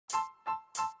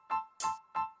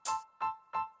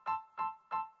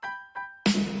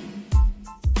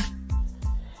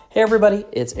Hey everybody,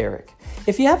 it's Eric.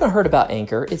 If you haven't heard about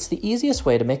Anchor, it's the easiest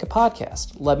way to make a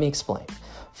podcast. Let me explain.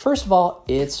 First of all,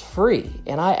 it's free,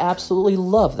 and I absolutely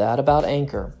love that about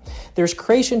Anchor. There's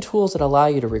creation tools that allow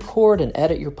you to record and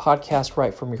edit your podcast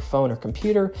right from your phone or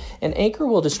computer, and Anchor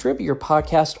will distribute your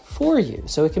podcast for you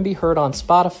so it can be heard on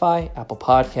Spotify, Apple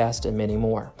Podcast, and many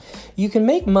more. You can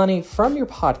make money from your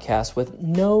podcast with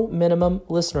no minimum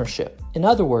listenership. In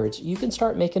other words, you can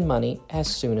start making money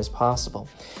as soon as possible.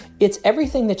 It's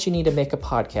everything that you need to make a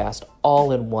podcast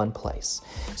all in one place.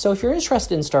 So if you're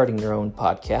interested in starting your own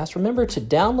podcast, remember to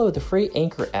download the free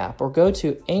Anchor app or go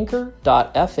to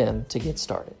anchor.fm to get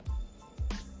started.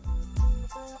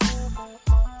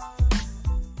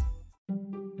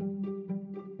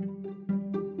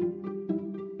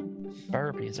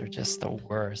 Burpees are just the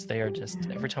worst. They are just,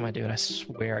 every time I do it, I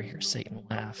swear I hear Satan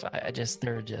laugh.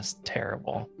 They're just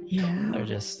terrible. Yeah. They're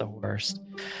just the worst.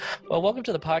 Well, welcome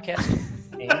to the podcast.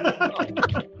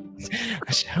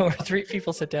 A show where three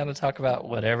people sit down and talk about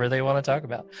whatever they want to talk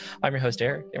about. I'm your host,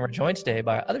 Eric, and we're joined today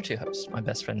by our other two hosts, my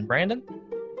best friend, Brandon.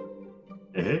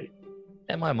 Hey.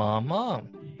 And my mom.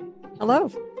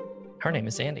 Hello. Her name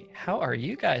is Sandy. How are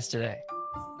you guys today?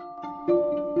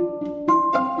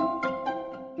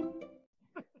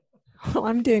 Well,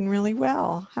 I'm doing really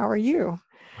well. How are you?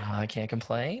 I can't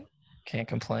complain.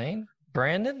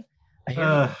 Brandon?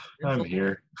 I'm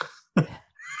here.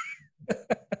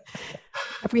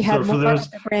 Have we had more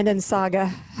of the Brandon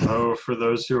saga? Oh, for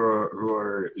those who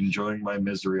are enjoying my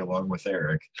misery along with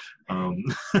Eric.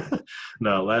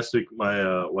 No, last week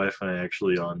my wife and I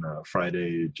actually on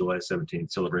Friday, July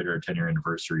 17th, celebrated our 10-year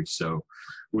anniversary. So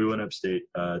we went upstate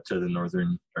to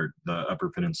the upper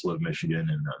peninsula of Michigan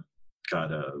and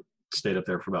stayed up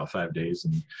there for about 5 days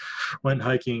and went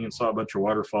hiking and saw a bunch of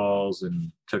waterfalls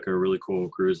and took a really cool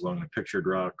cruise along the Pictured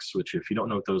Rocks, which if you don't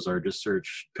know what those are, just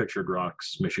search Pictured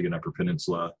Rocks, Michigan Upper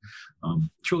Peninsula.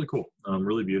 It's really cool,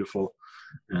 really beautiful.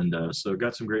 And so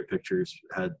got some great pictures,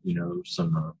 had,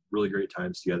 some really great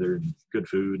times together and good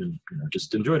food and,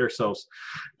 just enjoyed ourselves.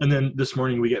 And then this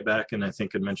morning we get back, and I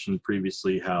think I mentioned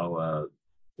previously how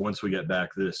once we get back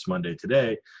this Monday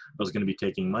today, I was going to be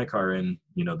taking my car in,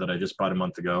 that I just bought a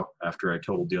month ago after I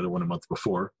totaled the other one a month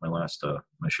before, my last,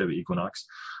 my Chevy Equinox.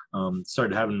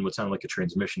 Started having what sounded like a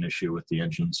transmission issue with the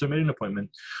engine. So I made an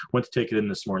appointment, went to take it in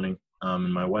this morning,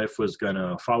 and my wife was going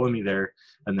to follow me there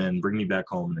and then bring me back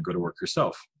home and go to work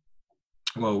herself.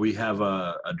 Well, we have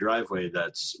a driveway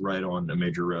that's right on a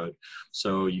major road.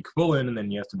 So you can pull in and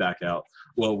then you have to back out.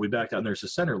 Well, we backed out and there's a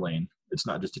center lane. It's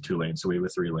not just a 2-lane, so we have a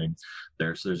 3-lane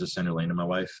there. So there's a center lane, and my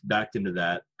wife backed into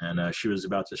that, and she was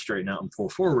about to straighten out and pull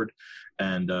forward,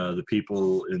 and the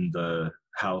people in the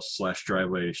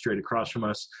house/driveway straight across from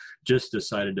us just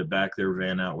decided to back their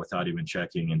van out without even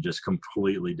checking and just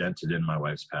completely dented in my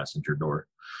wife's passenger door.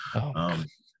 Oh.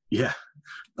 Yeah.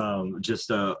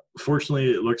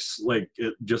 Fortunately,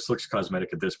 it just looks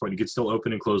cosmetic at this point. You could still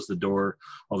open and close the door,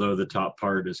 although the top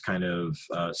part is kind of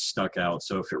stuck out.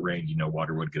 So if it rained,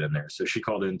 water would get in there. So she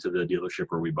called into the dealership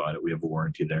where we bought it. We have a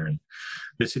warranty there. And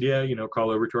they said, yeah, call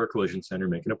over to our collision center,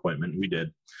 make an appointment. We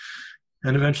did.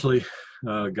 And eventually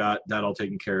got that all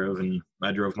taken care of. And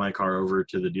I drove my car over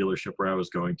to the dealership where I was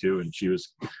going to. And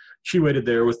she waited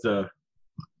there with the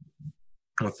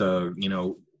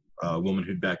woman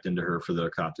who'd backed into her for the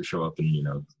cop to show up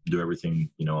and, do everything,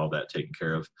 all that taken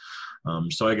care of.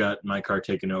 So I got my car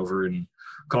taken over and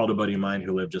called a buddy of mine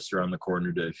who lived just around the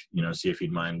corner to, see if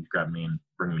he'd mind grabbing me and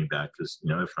bringing me back. Cause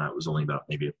if not, it was only about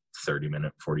maybe a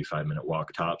 30-minute, 45-minute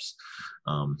walk tops.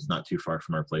 Not too far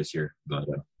from our place here, but,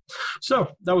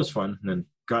 so that was fun. And then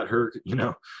got her,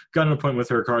 got an appointment with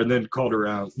her car and then called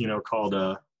around,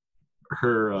 called,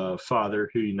 her father,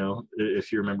 who,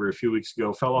 if you remember a few weeks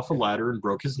ago, fell off a ladder and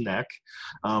broke his neck.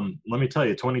 Let me tell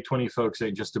you, 2020 folks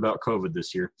ain't just about COVID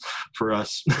this year for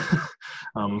us.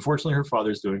 Unfortunately, her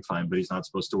father's doing fine, but he's not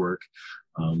supposed to work.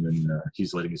 And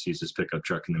he's letting us use his pickup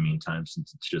truck in the meantime,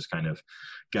 since it's just kind of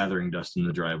gathering dust in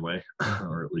the driveway,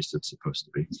 or at least it's supposed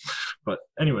to be. But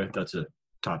anyway, that's a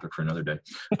topic for another day.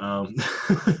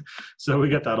 So we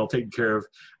got that all taken care of,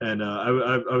 and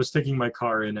I was taking my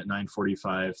car in at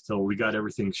 9:45 till we got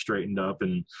everything straightened up,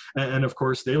 and of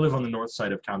course they live on the north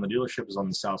side of town. The dealership is on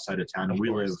the south side of town, and we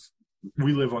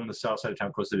live on the south side of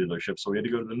town close to the dealership. So we had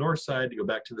to go to the north side to go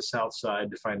back to the south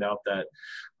side to find out that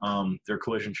their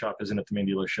collision shop isn't at the main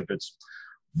dealership. It's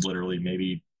literally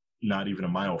maybe not even a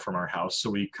mile from our house.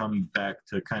 So we come back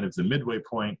to kind of the midway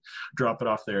point, drop it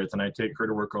off there. Then I take her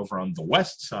to work over on the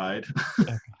west side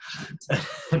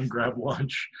and grab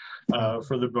lunch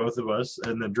for the both of us,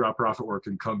 and then drop her off at work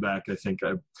and come back. I think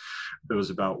it was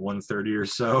about 1:30 or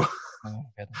so. Oh,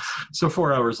 goodness. So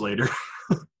 4 hours later.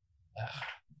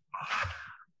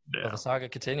 Well, the saga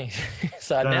continues.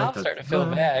 So now I'm starting to feel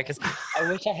bad because I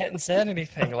wish I hadn't said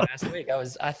anything last week.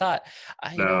 I thought,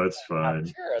 no, it's fine. I'm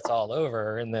sure it's all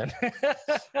over, and then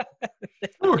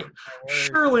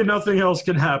surely nothing else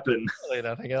can happen. Surely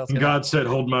nothing else. And God said,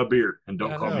 "Hold my beer and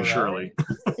don't call me right? Shirley."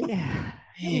 Yeah.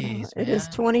 Jeez, It is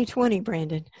 2020,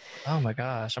 Brandon. Oh my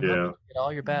gosh! I'm hoping you get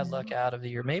all your bad luck out of the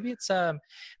year. Maybe it's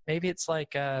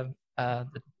like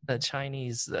the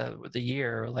Chinese the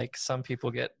year. Like some people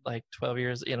get like 12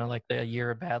 years, like the year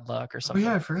of bad luck or something. Oh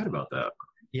yeah, I forgot about that.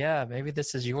 Yeah, maybe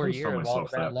this is your year of all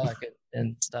the bad luck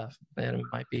and stuff. And it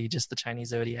might be just the Chinese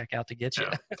zodiac out to get you.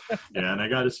 Yeah, and I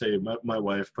got to say, my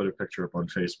wife put a picture up on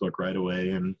Facebook right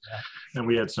away, and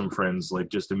we had some friends like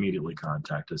just immediately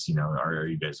contact us. Are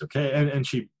you guys okay? And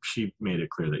she made it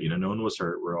clear that no one was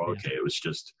hurt. We're all okay. It was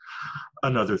just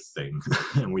another thing,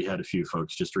 and we had a few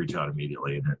folks just reach out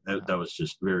immediately, and that was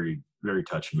just very, very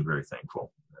touching and very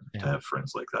thankful to have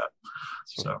friends like that.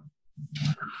 So.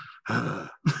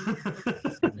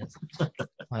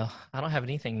 Well, I don't have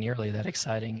anything nearly that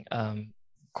exciting.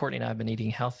 Courtney and I have been eating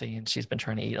healthy, and she's been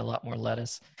trying to eat a lot more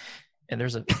lettuce. And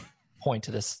there's a point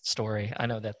to this story. I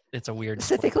know that it's a weird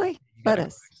specifically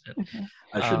lettuce.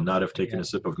 I should not have taken a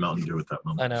sip of Mountain Dew at that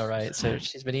moment. I know, right? So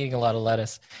she's been eating a lot of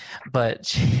lettuce, but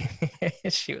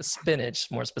she was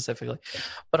spinach more specifically.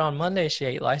 But on Monday, she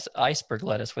ate iceberg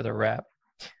lettuce with a wrap.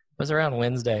 It was around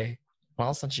Wednesday. And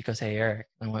all of a sudden she goes, "Hey, Eric."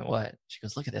 And I went, "What?" She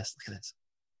goes, "Look at this. Look at this."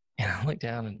 And I look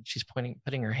down and she's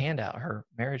putting her hand out, her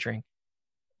marriage ring.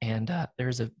 And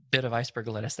there's a bit of iceberg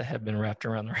lettuce that had been wrapped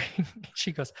around the ring.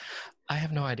 She goes, "I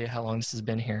have no idea how long this has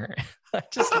been here." I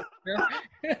just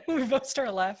we both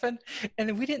started laughing, and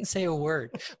then we didn't say a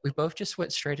word. We both just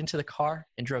went straight into the car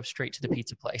and drove straight to the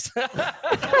pizza place.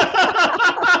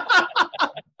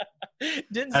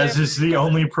 As is the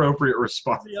only appropriate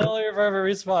response. The only appropriate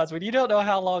response. When you don't know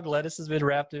how long lettuce has been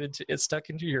wrapped into, it's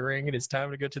stuck into your ring, and it's time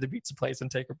to go to the pizza place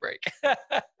and take a break.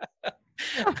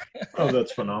 Oh,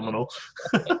 that's phenomenal.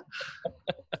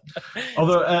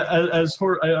 Although,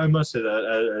 I must say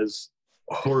that as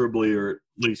horribly, or at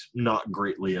least not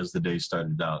greatly, as the day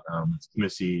started out,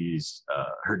 Missy's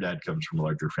her dad comes from a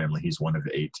larger family. He's one of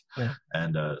 8,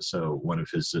 and so one of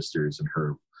his sisters and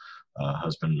her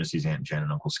husband, Missy's Aunt Jen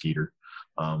and Uncle Skeeter,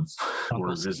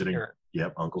 were visiting. Skeeter.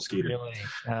 Yep, Uncle Skeeter. Really?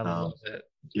 I love it.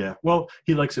 Yeah, well,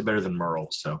 he likes it better than Merle,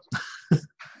 so.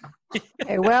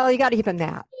 Okay, well, you got to give him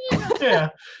that. Yeah.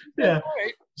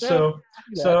 Right. So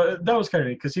that was kind of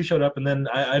neat because he showed up, and then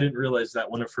I didn't realize that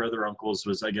one of her other uncles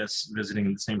was, I guess, visiting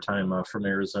at the same time from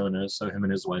Arizona. So him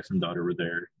and his wife and daughter were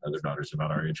there. Their daughter's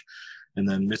about our age. And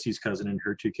then Missy's cousin and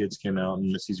her 2 kids came out, and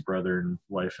Missy's brother and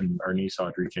wife and our niece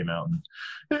Audrey came out, and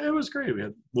it was great. We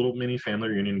had a little mini family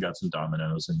reunion, got some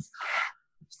dominoes, and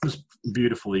it was a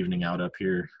beautiful evening out up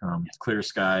here. Clear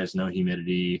skies, no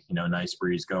humidity, nice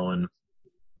breeze going.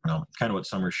 Kind of what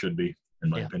summer should be, in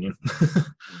my opinion.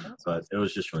 But it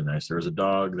was just really nice. There was a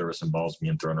dog. There were some balls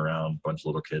being thrown around, a bunch of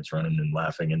little kids running and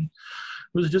laughing, and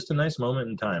it was just a nice moment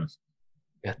in time.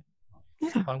 Yeah.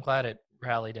 I'm glad it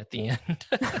rallied at the end.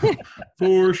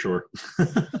 For sure.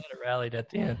 It rallied at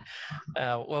the end.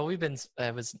 Well,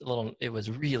 it was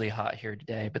really hot here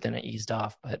today, but then it eased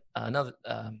off. But I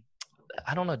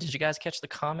don't know. Did you guys catch the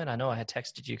comment? I know I had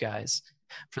texted you guys.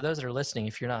 For those that are listening,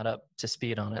 if you're not up to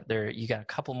speed on it, you got a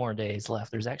couple more days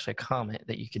left. There's actually a comment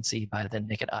that you can see by the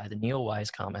naked eye, the Neil Wise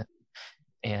comment.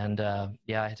 And I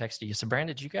texted you. So,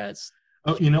 Brandon, did you guys?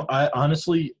 Oh,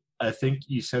 I think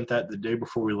you sent that the day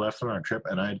before we left on our trip,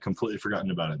 and I had completely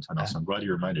forgotten about it until now. So I'm glad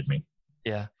you reminded me.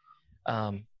 Yeah.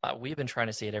 We've been trying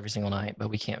to see it every single night, but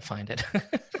we can't find it.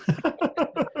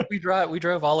 We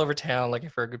drove all over town looking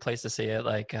for a good place to see it,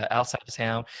 like outside of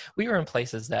town. We were in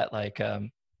places that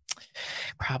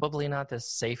probably not the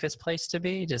safest place to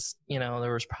be. Just,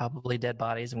 there was probably dead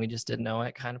bodies and we just didn't know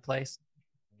it kind of place.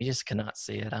 We just cannot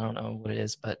see it. I don't know what it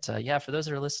is, but for those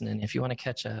that are listening, if you want to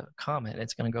catch a comet,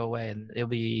 it's going to go away, and it'll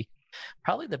be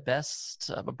probably the best,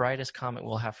 brightest comet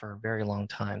we'll have for a very long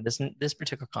time. This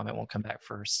particular comet won't come back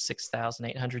for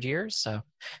 6,800 years, so you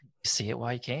see it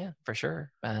while you can, for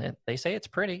sure. They say it's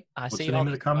pretty. What's the name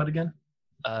of the comet again?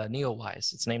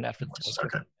 Neowise. It's named after the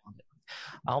telescope. Okay.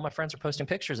 All my friends are posting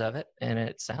pictures of it, and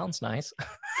it sounds nice.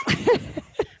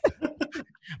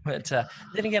 But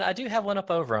then again, I do have one up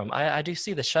over them. I do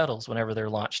see the shuttles whenever they're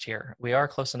launched here. We are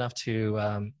close enough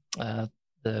to the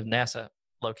NASA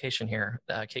location here,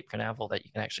 Cape Canaveral, that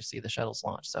you can actually see the shuttles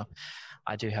launch. So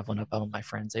I do have one up on my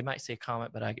friends. They might see a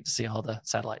comet, but I get to see all the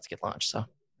satellites get launched. So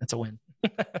that's a win.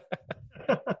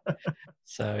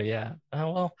 So yeah.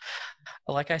 Well,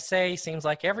 like I say, seems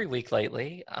like every week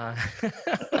lately.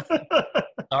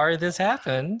 Sorry this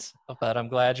happened, but I'm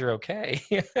glad you're okay.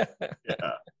 Yeah.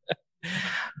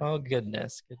 Oh,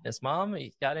 goodness. Mom,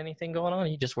 you got anything going on? Are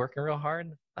you just working real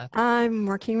hard? I'm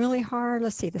working really hard.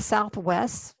 Let's see, the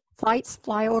Southwest flights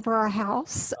fly over our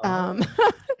house. Oh.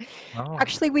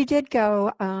 Actually, we did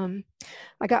go.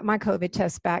 I got my COVID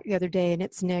test back the other day and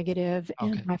it's negative,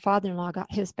 Okay. and my father-in-law got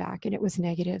his back and it was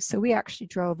negative. So we actually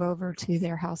drove over to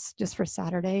their house just for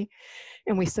Saturday,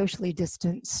 and we socially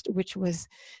distanced, which was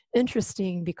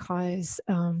interesting because,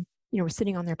 we're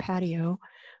sitting on their patio,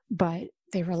 but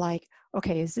they were like,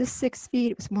 okay, is this 6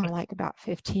 feet? It was more like about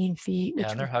 15 feet.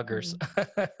 Yeah, and they're huggers.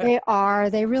 They are.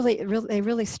 They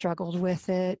really struggled with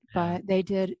it, but they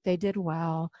did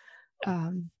well.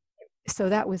 So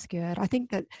that was good. I think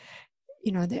that,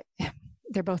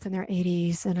 they're both in their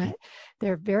 80s, and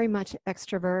they're very much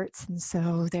extroverts, and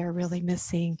so they're really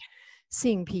missing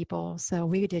seeing people. So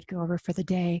we did go over for the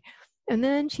day. And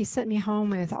then she sent me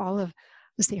home with all of,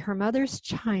 her mother's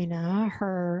china,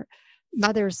 her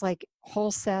mother's like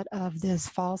whole set of this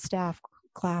Falstaff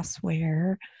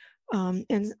glassware,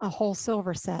 and a whole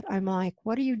silver set. I'm like,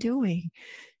 what are you doing?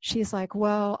 She's like,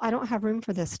 well, I don't have room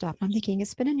for this stuff. I'm thinking,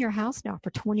 it's been in your house now for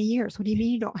 20 years. What do you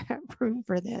mean you don't have room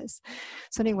for this?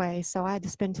 So anyway, so I had to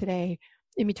spend today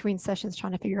in between sessions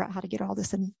trying to figure out how to get all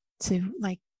this into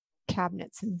like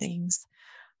cabinets and things.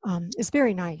 It's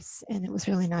very nice, and it was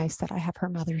really nice that I have her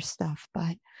mother's stuff.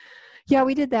 But yeah,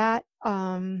 we did that.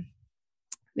 And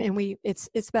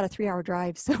it's about a 3-hour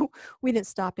drive, so we didn't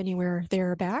stop anywhere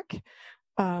there or back.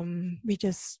 We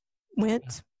just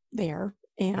went there,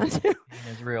 and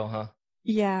It's real, huh?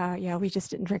 yeah, we just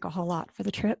didn't drink a whole lot for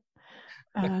the trip,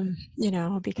 because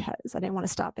I didn't want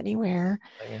to stop anywhere.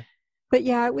 Yeah. But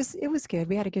yeah, it was good.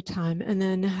 We had a good time. And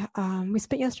then we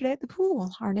spent yesterday at the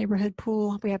pool, our neighborhood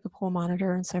pool. We have a pool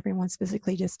monitor, and so everyone's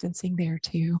physically distancing there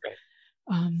too. Right.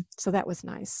 So that was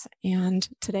nice. And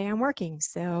today I'm working.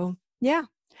 So yeah,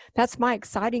 that's my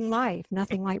exciting life.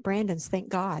 Nothing like Brandon's, thank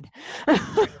God.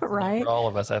 Right? For all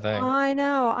of us, I think. I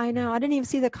know. I didn't even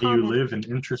see the comment. You live in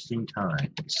interesting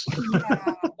times.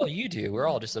 Yeah. Well, you do. We're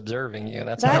all just observing you.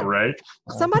 That's That- how. Right?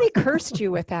 Somebody cursed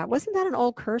you with that. Wasn't that an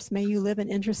old curse? May you live in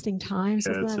interesting times.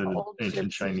 Yeah, Wasn't it's that an old ancient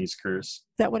gypsy? Chinese curse. Is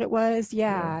that what it was?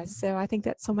 Yeah. So I think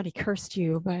that somebody cursed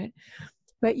you,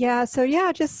 but yeah. So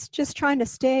yeah, just trying to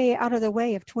stay out of the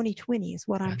way of 2020 is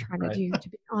what I'm trying to do. To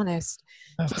be honest,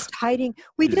 just hiding.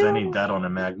 Because I need that on a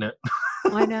magnet.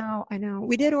 I know.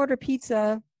 We did order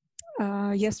pizza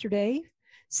yesterday,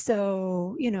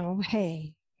 so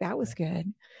hey, that was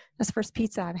good. That's the first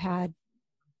pizza I've had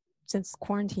since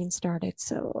quarantine started,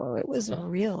 so it was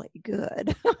really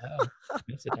good.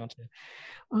 Miss it, don't you?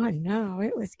 I know,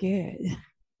 it was good.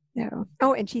 No.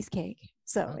 Oh, and cheesecake.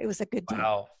 So it was a good day.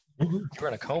 Wow. You were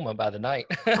in a coma by the night.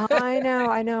 I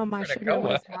know. My You're in a sugar coma.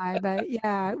 was high, but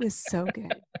yeah, it was so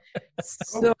good.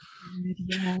 So good,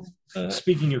 yeah.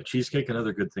 Speaking of cheesecake,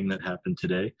 another good thing that happened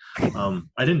today.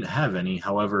 I didn't have any.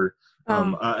 However,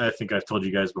 I think I've told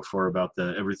you guys before about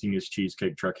the Everything is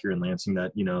Cheesecake truck here in Lansing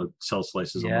that, sells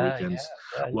slices on the weekends.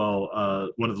 Yeah.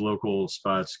 Well, one of the local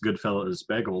spots, Goodfellas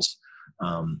Bagels,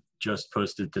 just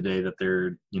posted today that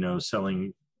they're,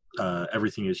 selling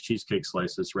Everything is Cheesecake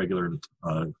slices, regular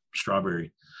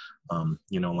strawberry,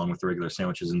 along with the regular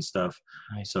sandwiches and stuff.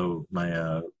 Nice. So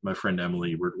my friend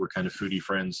Emily, we're kind of foodie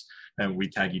friends, and we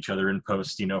tag each other in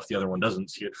posts, if the other one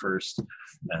doesn't see it first.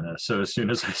 And so as soon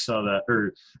as I saw that,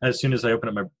 or as soon as I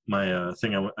opened up my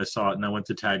thing, I saw it, and I went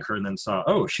to tag her, and then saw,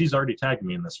 oh, she's already tagged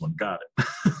me in this one. Got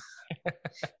it.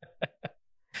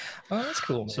 Oh, that's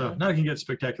cool, man. So now I can get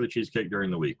spectacular cheesecake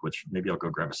during the week, which maybe I'll go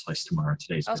grab a slice tomorrow.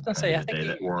 Today's I was going to say, I the think day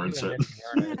that warrants it.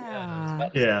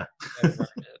 Yeah. At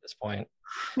this point.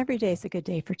 Every day is a good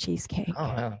day for cheesecake. Oh,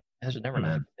 yeah. It's never been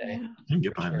a good day. Yeah. You can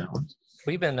get behind that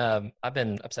one. I've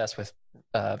been obsessed with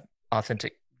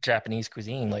authentic Japanese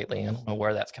cuisine lately. I don't know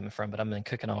where that's coming from, but I've been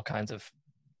cooking all kinds of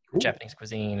Japanese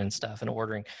cuisine and stuff, and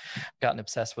gotten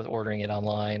obsessed with ordering it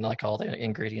online, like all the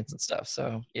ingredients and stuff.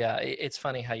 So yeah, it's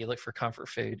funny how you look for comfort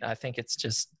food. I think it's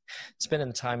just spending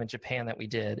the time in Japan that we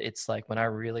did. It's like when I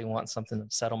really want something to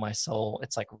settle my soul,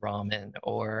 it's like ramen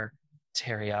or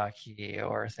teriyaki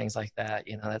or things like that.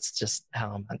 That's just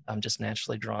how I'm just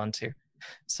naturally drawn to.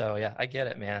 So yeah, I get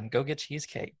it, man. Go get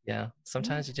cheesecake. Yeah.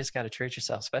 Sometimes you just got to treat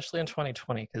yourself, especially in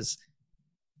 2020, because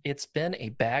it's been a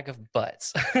bag of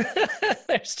butts.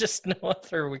 There's just no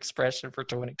other expression for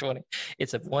 2020.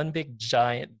 It's one big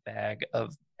giant bag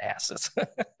of asses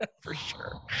for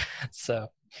sure. So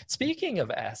speaking of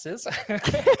asses,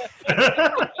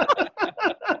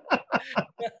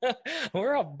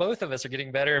 Both of us are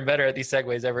getting better and better at these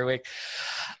segues every week.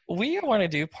 We want to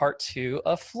do part 2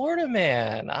 of Florida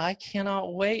Man. I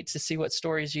cannot wait to see what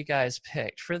stories you guys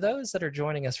picked. For those that are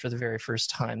joining us for the very first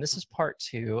time, this is part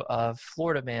 2 of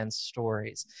Florida Man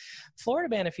stories. Florida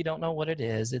Man, if you don't know what it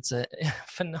is, it's a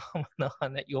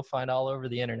phenomenon that you'll find all over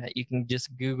the internet. You can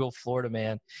just Google Florida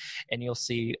Man and you'll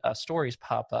see stories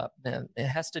pop up. And it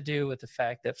has to do with the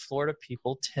fact that Florida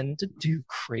people tend to do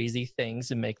crazy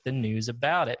things and make the news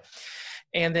about it.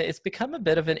 And it's become a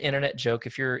bit of an internet joke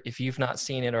if you've not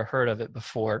seen it or heard of it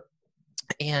before.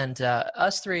 And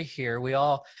us three here, we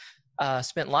all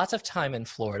spent lots of time in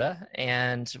Florida,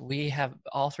 and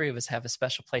all three of us have a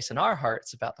special place in our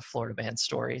hearts about the Florida Man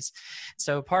stories.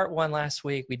 So part 1 last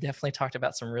week, we definitely talked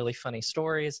about some really funny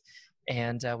stories,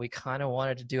 and we kind of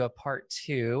wanted to do a part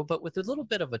 2, but with a little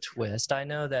bit of a twist. I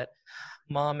know that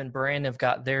Mom and Brandon have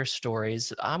got their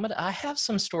stories. I have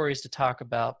some stories to talk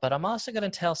about, but I'm also going to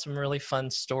tell some really fun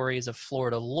stories of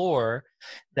Florida lore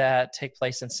that take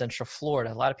place in Central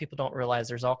Florida. A lot of people don't realize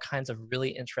there's all kinds of really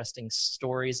interesting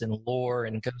stories and lore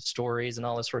and ghost stories and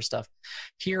all this sort of stuff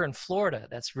here in Florida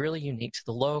that's really unique to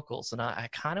the locals. And I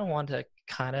kind of want to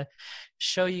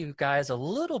show you guys a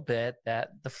little bit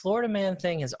that the Florida Man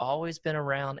thing has always been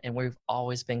around, and we've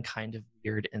always been kind of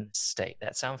weird in the state.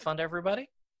 That sound fun to everybody?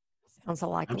 Sounds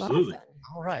like Absolutely. a lot of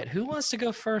fun. All right. Who wants to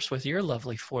go first with your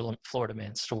lovely Florida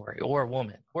Man story, or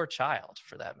woman, or child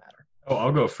for that matter? Oh,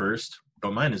 I'll go first.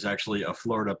 But mine is actually a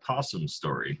Florida possum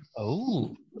story.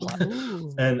 Oh.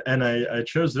 And I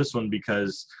chose this one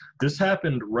because this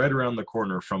happened right around the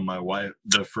corner from my wife,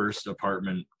 the first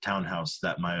apartment townhouse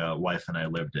that my wife and I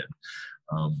lived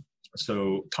in.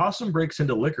 So possum breaks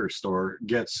into liquor store,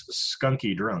 gets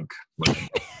skunky drunk, which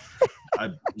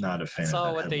I'm not a fan I of saw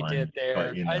that what headline, they did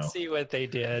there. but, I see what they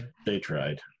did. They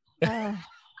tried.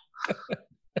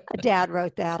 Dad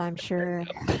wrote that, I'm sure.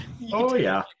 Oh,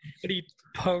 yeah. And he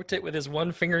poked it with his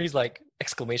one finger. He's like,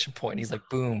 exclamation point. He's like,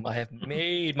 boom, I have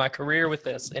made my career with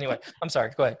this. Anyway, I'm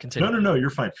sorry. Go ahead. Continue. No, you're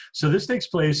fine. So this takes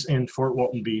place in Fort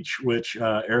Walton Beach, which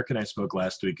Eric and I spoke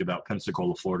last week about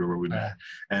Pensacola, Florida, where we met.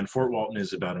 And Fort Walton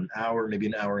is about an hour, maybe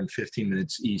an hour and 15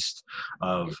 minutes east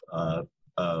of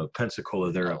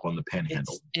Pensacola. They're up on the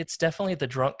Panhandle. It's definitely the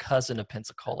drunk cousin of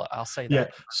Pensacola. I'll say that. Yeah.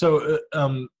 So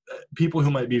people who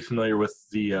might be familiar with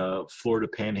the Florida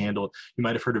Panhandle, you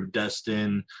might have heard of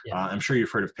Destin. Yeah. I'm sure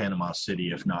you've heard of Panama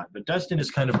City, if not. But Destin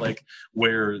is kind of like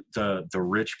where the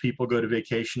rich people go to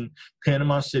vacation.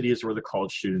 Panama City is where the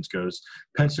college students goes.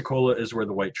 Pensacola is where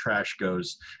the white trash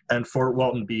goes. And Fort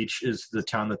Walton Beach is the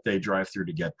town that they drive through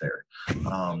to get there.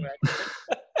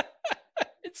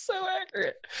 It's so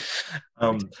accurate.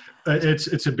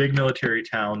 It's a big military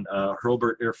town.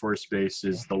 Hurlburt Air Force Base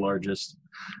is the largest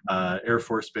Air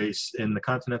Force base in the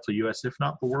continental U.S., if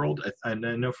not the world. I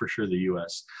know for sure the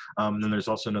U.S. Then there's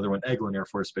also another one, Eglin Air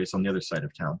Force Base, on the other side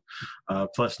of town.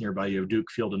 Plus nearby you have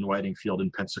Duke Field and Whiting Field in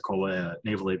Pensacola.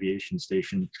 Naval Air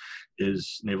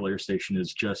Station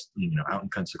is just out in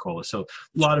Pensacola. So a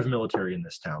lot of military in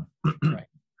this town. Right.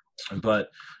 But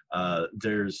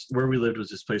where we lived was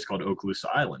this place called Okaloosa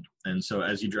Island. And so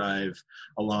as you drive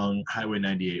along Highway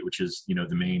 98, which is,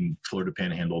 the main Florida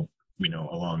Panhandle,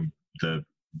 along the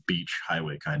beach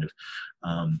highway kind of,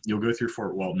 you'll go through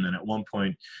Fort Walton. And at one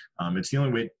point, it's the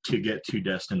only way to get to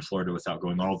Destin, Florida without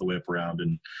going all the way up around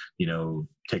and,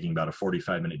 taking about a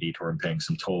 45-minute detour and paying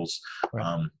some tolls.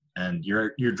 Right. And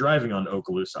you're driving on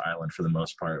Okaloosa Island for the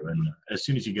most part. And as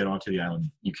soon as you get onto the island,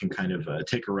 you can kind of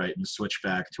take a right and switch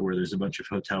back to where there's a bunch of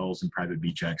hotels and private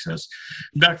beach access.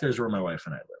 Back there's where my wife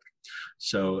and I live.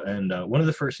 So, and one of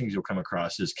the first things you'll come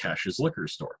across is Cash's Liquor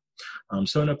Store.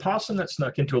 So an opossum that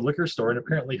snuck into a liquor store and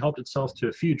apparently helped itself to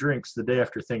a few drinks the day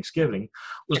after Thanksgiving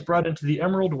was brought into the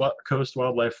Emerald Coast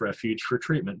Wildlife Refuge for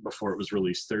treatment before it was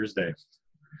released Thursday.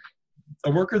 A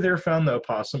worker there found the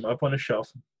opossum up on a shelf.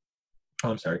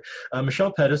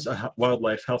 Michelle Pettis, a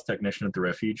wildlife health technician at the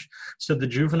refuge, said the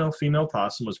juvenile female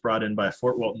possum was brought in by a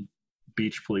Fort Walton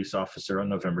Beach police officer on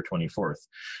November 24th.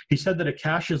 He said that a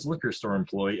Cash's Liquor Store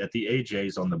employee at the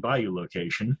AJ's on the Bayou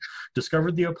location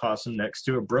discovered the opossum next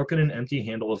to a broken and empty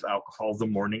handle of alcohol the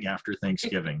morning after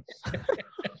Thanksgiving.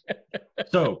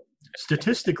 So,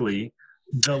 statistically,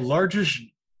 the largest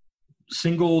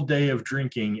single day of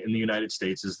drinking in the United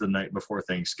States is the night before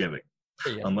Thanksgiving.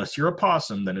 Yeah. Unless you're a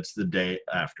possum, then it's the day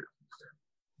after.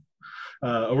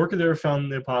 A worker there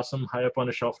found the opossum high up on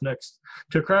a shelf next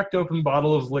to a cracked open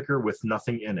bottle of liquor with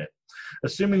nothing in it.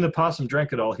 Assuming the possum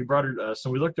drank it all, he brought her to us,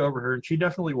 and we looked over her, and she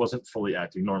definitely wasn't fully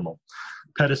acting normal.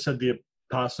 Pettis said the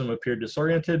opossum appeared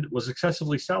disoriented, was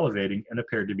excessively salivating, and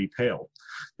appeared to be pale.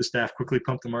 The staff quickly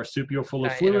pumped the marsupial full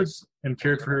of fluids and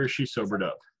cared for her as she sobered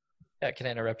up. Can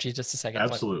I interrupt you just a second?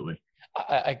 Absolutely.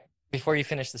 Before you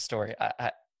finish the story,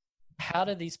 how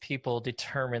did these people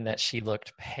determine that she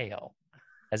looked pale?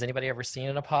 Has anybody ever seen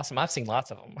an opossum? I've seen lots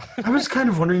of them. I was kind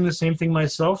of wondering the same thing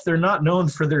myself. They're not known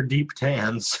for their deep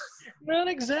tans. Not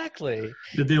exactly.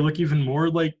 Did they look even more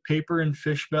like paper and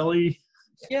fish belly?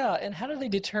 Yeah, and how do they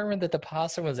determine that the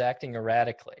possum was acting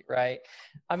erratically, right?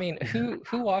 I mean, who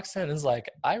walks in and is like,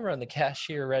 I run the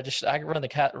cashier register, I run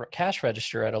the cash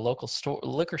register at a local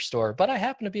liquor store, but I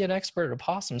happen to be an expert at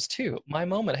opossums too. My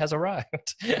moment has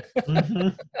arrived. Mm-hmm.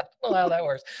 I don't know how that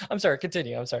works. I'm sorry,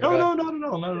 continue. I'm sorry. No,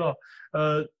 not at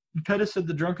all. Pettis said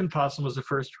the drunken possum was the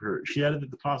first for her. She added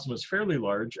that the possum was fairly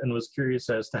large and was curious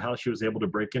as to how she was able to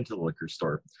break into the liquor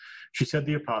store. She said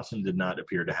the opossum did not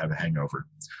appear to have a hangover.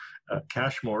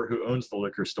 Cashmore, who owns the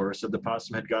liquor store, said the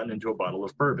possum had gotten into a bottle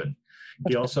of bourbon.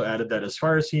 He also added that as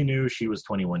far as he knew, she was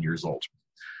 21 years old.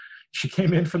 She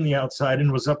came in from the outside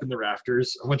and was up in the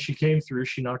rafters. When she came through,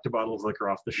 she knocked a bottle of liquor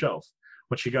off the shelf.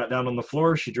 When she got down on the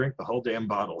floor, she drank the whole damn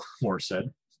bottle, Moore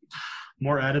said.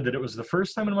 Moore added that it was the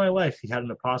first time in my life he had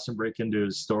an opossum break into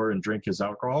his store and drink his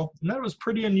alcohol, and that was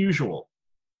pretty unusual.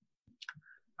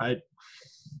 The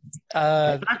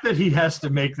fact that he has to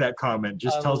make that comment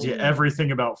just tells you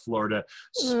everything about Florida,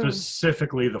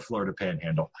 specifically the Florida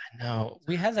Panhandle. I know.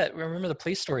 We had that. Remember the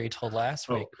police story you told last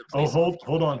week?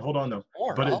 Hold on though.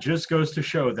 But it just goes to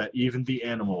show that even the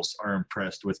animals are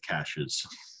impressed with caches.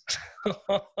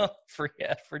 Free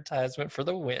advertisement for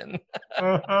the win.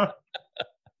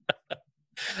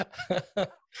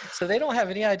 So they don't have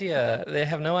any idea. They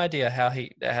have no idea how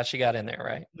she got in there,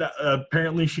 right?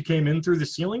 Apparently, she came in through the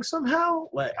ceiling somehow.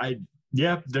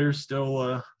 They're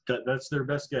still. That's their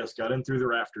best guess. Got in through the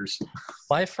rafters.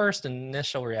 My first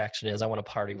initial reaction is I want to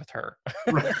party with her.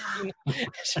 Right.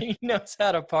 She knows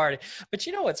how to party. But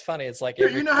you know what's funny? It's like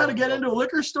you know how to get into a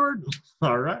liquor store?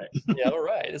 All right. Yeah, all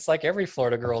right. It's like every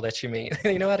Florida girl that you meet.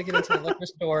 They know how to get into a liquor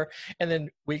store, and then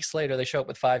weeks later they show up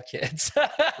with 5 kids.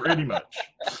 Pretty much.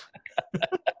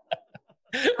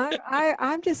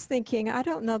 I'm just thinking, I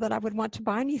don't know that I would want to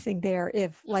buy anything there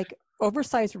if like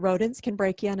oversized rodents can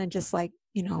break in and just like,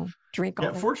 drink all.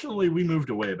 Yeah, fortunately we moved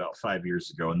away about 5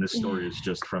 years ago, and this story is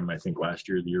just from I think last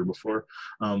year or the year before.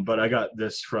 But I got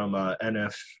this from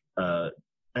NWF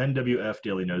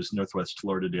Daily News,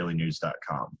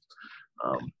 NorthwestFloridaDailyNews.com.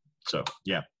 So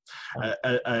yeah.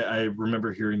 I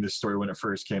remember hearing this story when it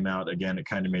first came out. Again, it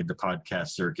kind of made the podcast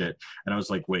circuit, and I was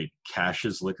like, wait,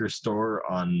 Cash's liquor store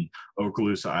on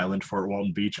Okaloosa Island, Fort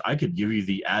Walton Beach? I could give you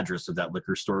the address of that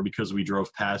liquor store because we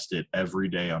drove past it every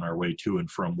day on our way to and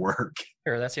from work.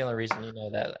 Sure, that's the only reason you know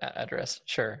that address.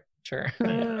 Sure.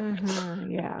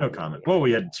 Yeah. No comment. Well,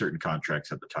 we had certain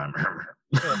contracts at the time.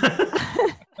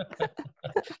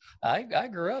 I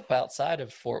grew up outside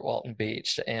of Fort Walton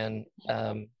Beach, and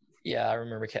yeah, I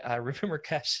remember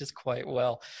Cassius quite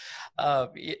well.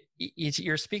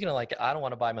 You're speaking of like, I don't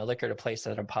want to buy my liquor at a place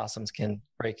that opossums can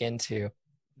break into.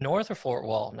 North of Fort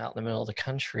Walton, out in the middle of the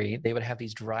country, they would have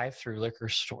these drive-through liquor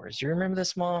stores. Do you remember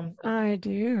this, Mom? I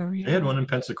do. Yeah. They had one in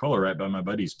Pensacola right by my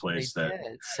buddy's place.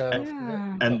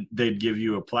 And they'd give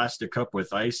you a plastic cup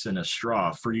with ice and a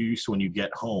straw for use when you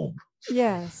get home.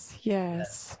 Yes.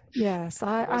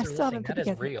 I still haven't put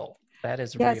together. That is real. That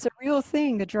is real. Yeah, it's a real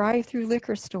thing, the drive-through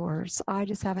liquor stores. I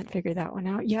just haven't figured that one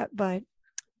out yet, but,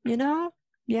 yeah.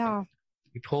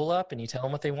 You pull up and you tell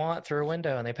them what they want through a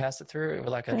window, and they pass it through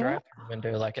like a drive-through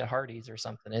window, like at Hardee's or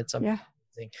something. It's amazing.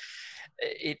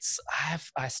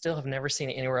 I still have never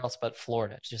seen it anywhere else but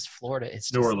Florida. Just Florida.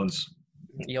 It's New Orleans.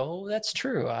 That's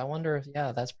true. I wonder if,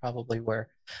 that's probably where,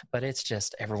 but it's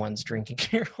just everyone's drinking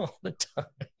here all the time.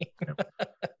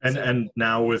 And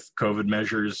now with COVID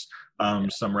measures,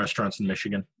 some restaurants in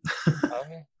Michigan.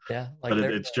 Like but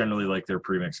it's generally like their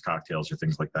pre-mixed cocktails or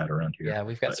things like that around here. Yeah,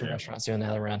 we've got some restaurants doing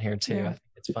that around here too. Yeah. I think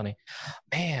it's funny.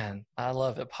 Man, I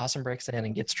love it. Possum breaks in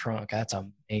and gets drunk. That's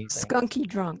amazing. Skunky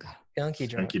drunk. Yeah.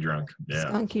 Skunky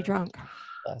drunk.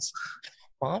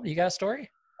 Mom, you got a story?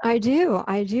 I do.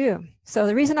 So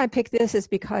the reason I picked this is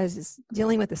because it's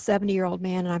dealing with a 70-year-old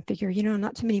man, and I figure,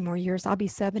 not too many more years. I'll be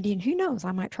 70, and who knows,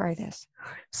 I might try this.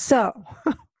 So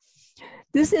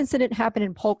this incident happened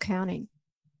in Polk County.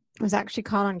 It was actually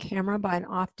caught on camera by an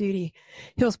off-duty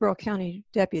Hillsborough County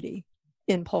deputy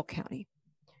in Polk County.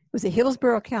 It was a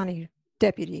Hillsborough County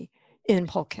deputy in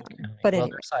Polk County. But anyway,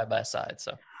 they're side by side,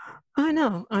 so. I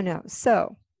know.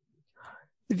 So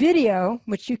the video,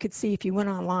 which you could see if you went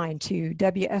online to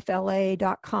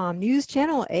WFLA.com, News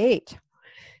Channel 8,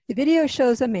 the video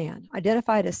shows a man,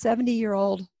 identified as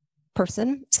 70-year-old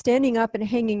person, standing up and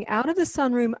hanging out of the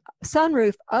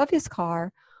sunroof of his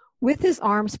car with his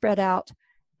arms spread out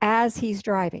as he's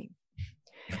driving.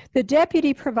 The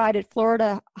deputy provided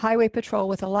Florida Highway Patrol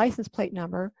with a license plate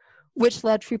number, which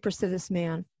led troopers to this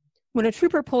man. When a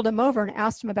trooper pulled him over and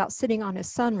asked him about sitting on his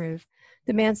sunroof,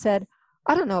 the man said,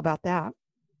 "I don't know about that."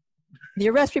 The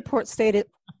arrest report stated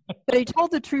that he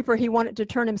told the trooper he wanted to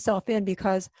turn himself in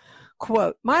because,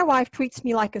 quote, "My wife treats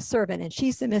me like a servant and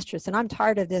she's the mistress and I'm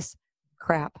tired of this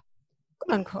crap,"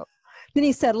 unquote. Then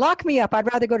he said, "Lock me up.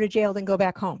 I'd rather go to jail than go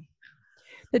back home."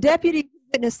 The deputy who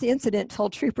witnessed the incident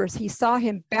told troopers he saw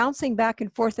him bouncing back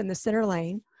and forth in the center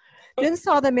lane, then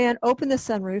saw the man open the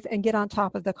sunroof and get on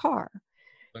top of the car.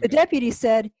 The deputy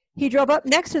said he drove up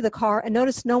next to the car and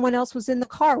noticed no one else was in the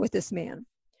car with this man.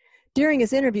 During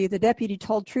his interview, the deputy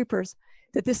told troopers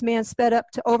that this man sped up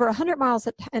to over 100 miles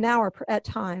an hour at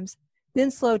times,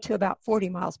 then slowed to about 40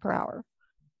 miles per hour.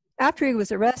 After he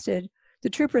was arrested, the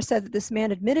trooper said that this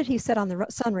man admitted he sat on the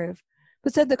sunroof,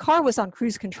 but said the car was on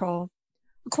cruise control.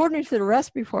 According to the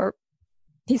arrest report,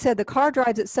 he said the car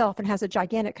drives itself and has a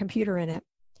gigantic computer in it.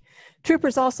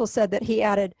 Troopers also said that he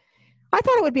added, "I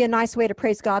thought it would be a nice way to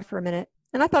praise God for a minute,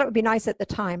 and I thought it would be nice at the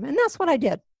time, and that's what I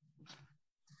did."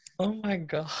 Oh my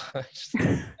gosh.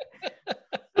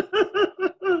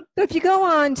 So if you go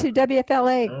on to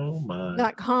Oh my.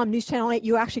 WFLA.com, News Channel 8,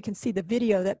 you actually can see the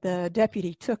video that the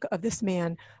deputy took of this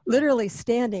man literally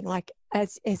standing like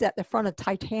as is at the front of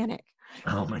Titanic.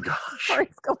 Oh my gosh. Or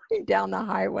he's going down the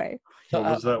highway. What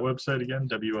was that website again?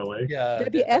 WLA? Yeah.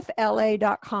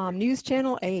 WFLA.com, News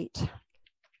Channel 8.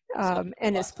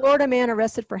 And it's Florida man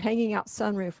arrested for hanging out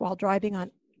sunroof while driving on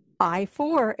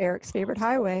I-4, Eric's favorite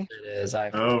highway. It is. I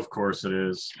Oh, of course it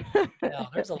is. Now,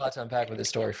 there's a lot to unpack with this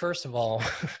story. First of all,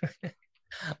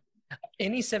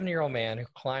 any 70-year-old man who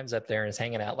climbs up there and is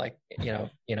hanging out like,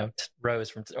 Rose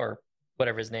from, or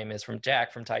whatever his name is, from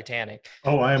Jack from Titanic.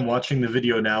 Oh, I am watching the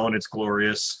video now and it's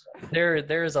glorious.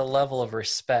 There's a level of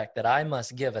respect that I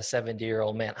must give a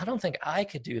 70-year-old man. I don't think I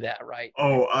could do that right.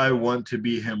 Oh, I want to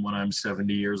be him when I'm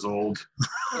 70 years old.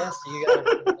 Yes, you got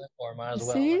to live for, might as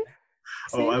well. See?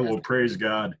 Oh, I will praise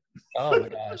God. Oh my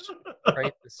gosh.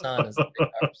 Praise the sun is a big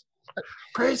conversation.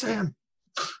 Praise him.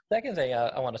 Second thing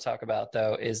I want to talk about,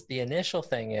 though, is the initial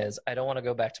thing is I don't want to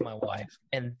go back to my wife.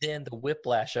 And then the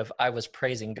whiplash of I was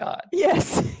praising God.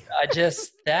 Yes.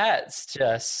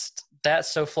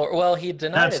 That's so well, he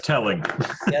denied That's it. telling.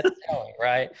 That's telling,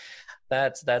 right?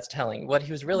 That's telling. What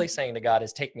he was really saying to God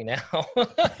is take me now.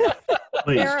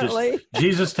 Please, Apparently. just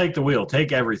Jesus, take the wheel.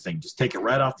 Take everything. Just take it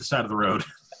right off the side of the road.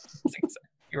 That's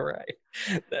exactly right.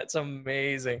 That's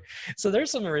amazing. So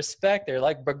there's some respect there,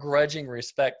 like begrudging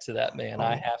respect to that man.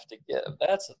 I have to give.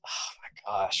 That's oh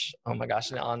my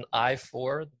gosh. And on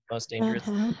I-4, the most dangerous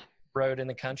road in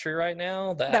the country right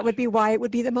now. That would be why it would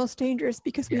be the most dangerous,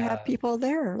 because we have people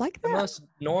there like that. The most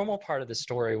normal part of the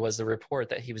story was the report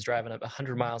that he was driving up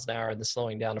 100 miles an hour and then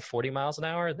slowing down to 40 miles an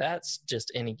hour. That's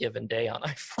just any given day on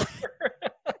I-4.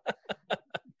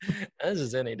 This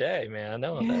is any day, man.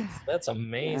 No, that's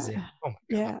amazing. Yeah. Oh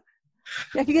my God.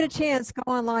 Yeah. If you get a chance, go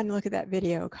online and look at that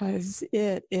video because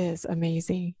it is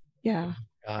amazing. Yeah.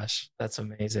 Gosh, that's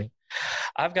amazing.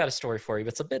 I've got a story for you,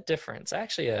 but it's a bit different. It's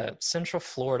actually a Central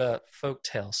Florida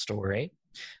folktale story.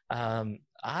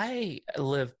 I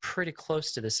live pretty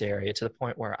close to this area to the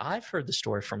point where I've heard the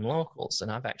story from locals,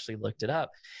 and I've actually looked it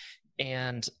up.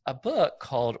 And a book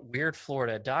called Weird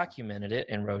Florida documented it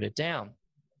and wrote it down.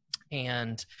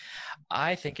 And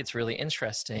I think it's really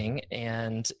interesting,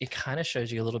 and it kind of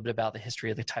shows you a little bit about the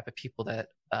history of the type of people that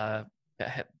have,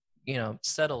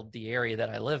 settled the area that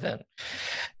I live in.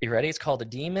 You ready? It's called The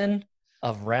Demon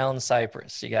of Round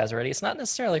Cypress. You guys ready? It's not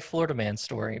necessarily a Florida man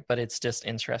story, but it's just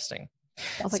interesting.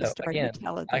 Sounds like a story you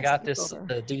tell. I got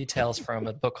the details from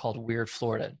a book called Weird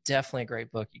Florida. Definitely a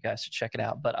great book. You guys should check it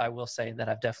out. But I will say that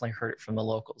I've definitely heard it from the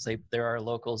locals. There are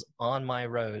locals on my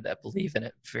road that believe in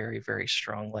it very, very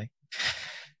strongly.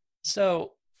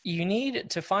 So you need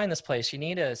to find this place. You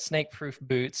need a snake-proof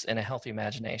boots and a healthy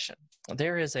imagination.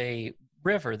 There is a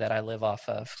river that I live off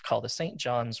of called the St.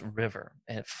 John's River,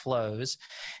 and it flows,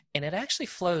 and it actually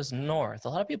flows north. A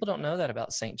lot of people don't know that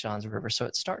about St. John's River. So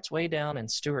it starts way down in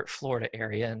Stuart, Florida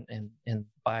area and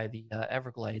by the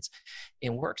Everglades,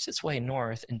 and works its way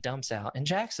north and dumps out in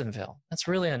Jacksonville. That's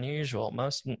really unusual.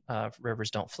 Most rivers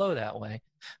don't flow that way,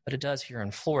 but it does here in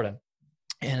Florida.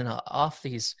 And off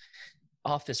this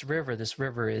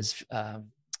river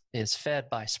is fed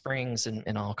by springs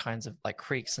and all kinds of like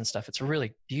creeks and stuff. It's a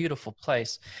really beautiful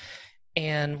place.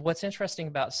 And what's interesting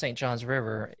about St. John's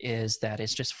River is that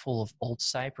it's just full of old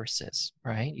cypresses,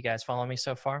 right? You guys follow me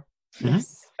so far?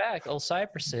 Yes. In fact, old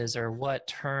cypresses are what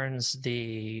turns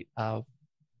the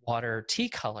water tea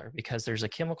color because there's a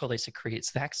chemical they secrete.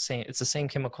 It's the same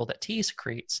chemical that tea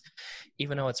secretes.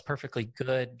 Even though it's perfectly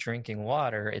good drinking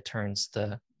water, it turns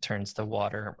the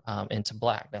water into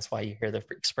black. That's why you hear the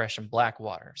expression black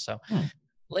water. So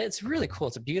it's really cool.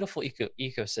 It's a beautiful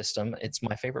ecosystem. It's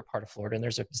my favorite part of Florida, and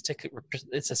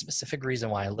it's a specific reason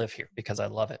why I live here, because I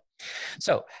love it.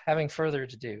 So having further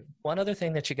ado, one other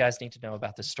thing that you guys need to know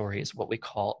about this story is what we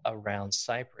call a round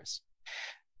cypress.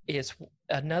 It's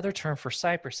another term for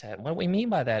cypress head. What we mean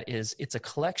by that is it's a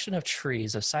collection of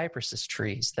trees, of cypresses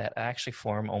trees, that actually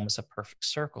form almost a perfect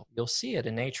circle. You'll see it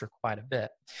in nature quite a bit.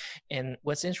 And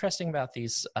what's interesting about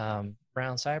these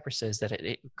round cypresses is that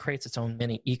it creates its own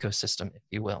mini ecosystem, if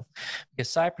you will. Because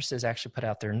cypresses actually put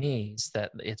out their knees,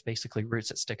 that it's basically roots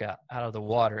that stick out of the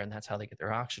water, and that's how they get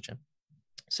their oxygen.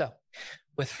 So,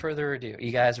 with further ado,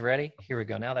 you guys ready? Here we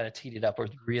go. Now that I teed it up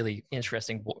with really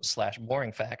interesting /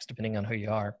 boring facts, depending on who you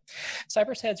are.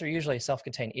 Cypress heads are usually a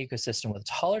self-contained ecosystem with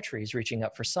taller trees reaching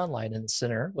up for sunlight in the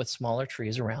center with smaller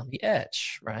trees around the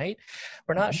edge, right?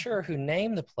 We're not sure who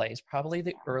named the place, probably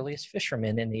the earliest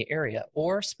fishermen in the area,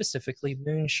 or specifically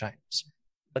moonshiners.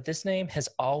 But this name has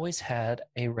always had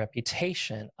a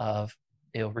reputation of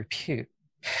ill repute.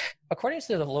 According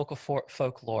to the local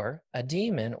folklore, a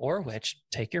demon or witch,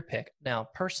 take your pick. Now,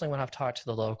 personally, when I've talked to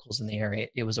the locals in the area,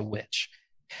 it was a witch,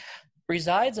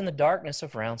 resides in the darkness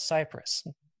of Round Cypress.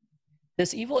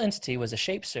 This evil entity was a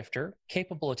shapeshifter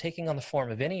capable of taking on the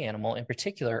form of any animal, in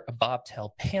particular a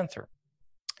bobtail panther.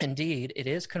 Indeed, it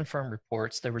is confirmed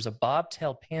reports there was a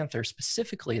bobtail panther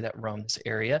specifically that roamed this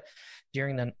area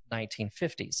during the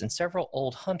 1950s, and several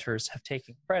old hunters have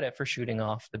taken credit for shooting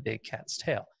off the big cat's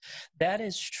tail. That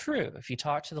is true. If you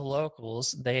talk to the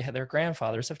locals, their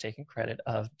grandfathers have taken credit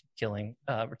of killing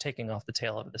or taking off the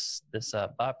tail of this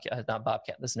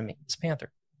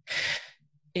panther.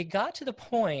 It got to the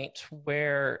point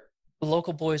where the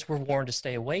local boys were warned to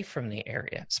stay away from the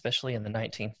area, especially in the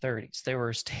 1930s. There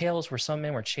were tales where some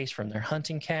men were chased from their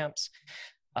hunting camps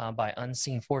by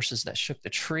unseen forces that shook the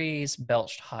trees,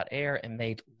 belched hot air, and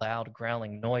made loud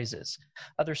growling noises.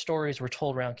 Other stories were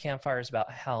told around campfires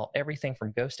about how everything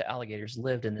from ghosts to alligators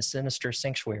lived in the sinister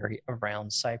sanctuary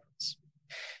around Cypress.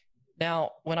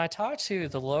 Now, when I talk to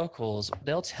the locals,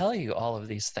 they'll tell you all of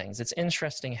these things. It's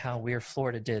interesting how Weird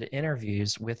Florida did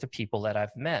interviews with the people that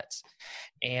I've met,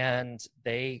 and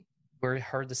they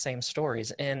heard the same stories.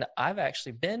 And I've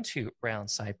actually been to Round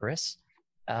Cypress.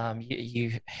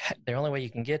 The only way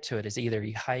you can get to it is either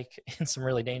you hike in some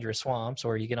really dangerous swamps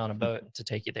or you get on a boat to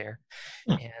take you there.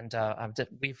 And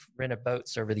we've rented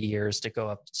boats over the years to go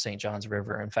up St. John's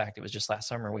River. In fact, it was just last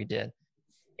summer we did.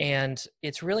 And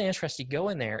it's really interesting to go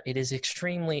in there. It is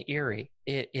extremely eerie.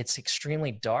 It's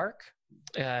extremely dark,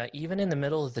 even in the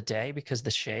middle of the day because of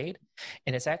the shade.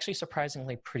 And it's actually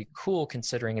surprisingly pretty cool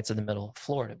considering it's in the middle of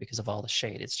Florida because of all the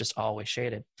shade. It's just always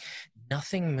shaded.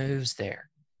 Nothing moves there.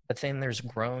 But then there's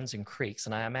groans and creaks,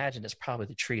 and I imagine it's probably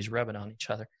the trees rubbing on each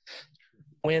other.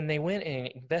 When they went and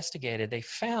investigated, they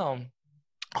found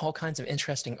all kinds of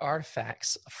interesting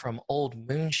artifacts from old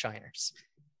moonshiners.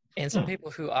 And some people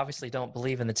who obviously don't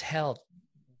believe in the tale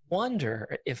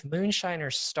wonder if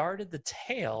moonshiners started the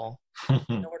tale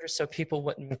in order so people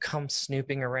wouldn't come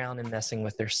snooping around and messing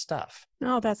with their stuff.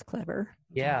 Oh, that's clever.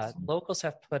 Yeah, awesome. Locals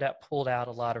have pulled out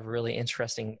a lot of really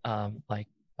interesting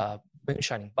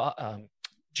moonshining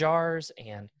jars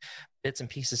and bits and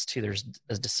pieces to their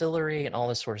distillery and all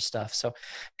this sort of stuff. So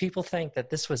people think that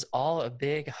this was all a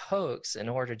big hoax in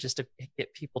order just to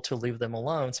get people to leave them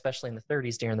alone, especially in the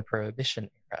 30s during the Prohibition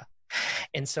era.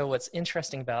 And so what's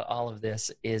interesting about all of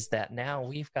this is that now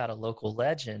we've got a local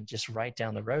legend just right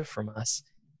down the road from us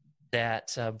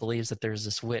that believes that there's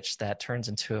this witch that turns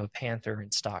into a panther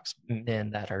and stalks men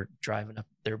that are driving up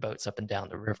their boats up and down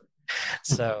the river.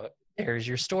 So there's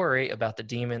your story about the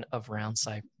demon of Round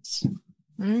Cypress.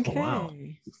 Okay. Oh, wow.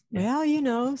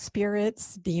 Well,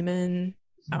 spirits, demon,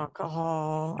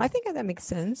 alcohol. I think that makes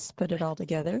sense. Put it all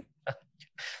together.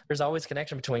 There's always a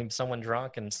connection between someone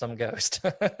drunk and some ghost.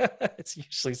 It's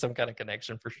usually some kind of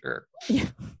connection for sure. Yeah.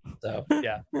 So,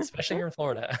 yeah, especially here in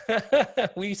Florida.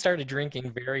 We started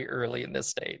drinking very early in this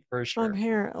state, for sure.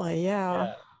 Apparently,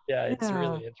 yeah. Yeah, it's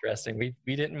really interesting.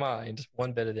 We didn't mind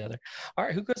one bit or the other. All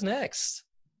right, who goes next?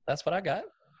 That's what I got.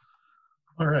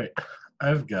 All right.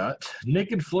 I've got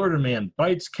naked Florida man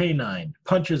bites canine,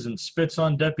 punches and spits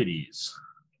on deputies.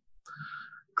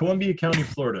 Columbia County,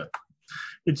 Florida.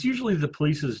 It's usually the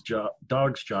police's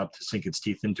dog's job to sink its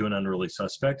teeth into an unruly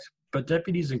suspect, but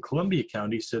deputies in Columbia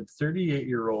County said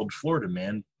 38-year-old Florida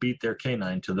man beat their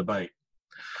canine to the bite.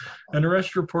 An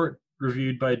arrest report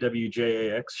reviewed by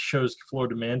WJAX, shows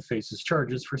Florida man faces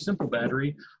charges for simple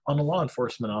battery on a law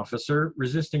enforcement officer,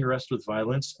 resisting arrest with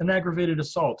violence, and aggravated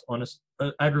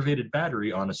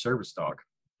battery on a service dog.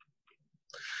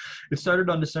 It started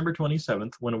on December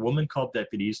 27th when a woman called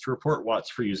deputies to report Watts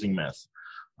for using meth.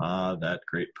 That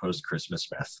great post-Christmas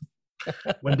meth.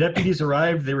 When deputies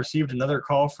arrived, they received another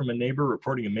call from a neighbor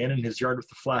reporting a man in his yard with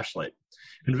a flashlight.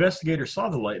 Investigators saw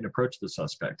the light and approached the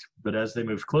suspect, but as they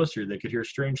moved closer, they could hear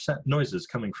strange noises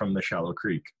coming from the shallow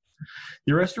creek.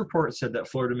 The arrest report said that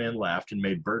Florida man laughed and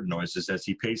made bird noises as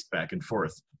he paced back and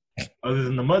forth. Other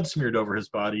than the mud smeared over his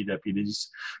body, deputies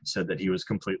said that he was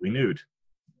completely nude.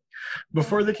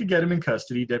 Before they could get him in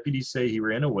custody, deputies say he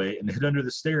ran away and hid under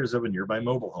the stairs of a nearby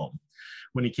mobile home.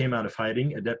 When he came out of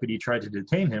hiding, a deputy tried to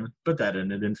detain him, but that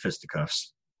ended in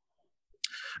fisticuffs.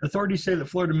 Authorities say the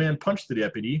Florida man punched the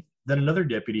deputy, then another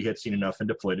deputy had seen enough and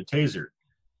deployed a taser.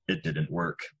 It didn't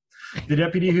work. The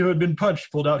deputy who had been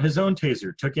punched pulled out his own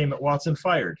taser, took aim at Watts and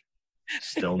fired.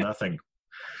 Still nothing.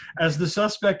 As the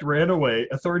suspect ran away,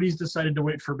 authorities decided to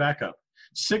wait for backup.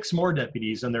 6 more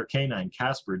deputies and their canine,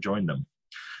 Casper, joined them.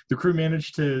 The crew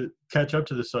managed to catch up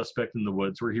to the suspect in the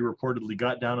woods, where he reportedly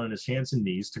got down on his hands and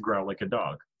knees to growl like a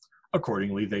dog.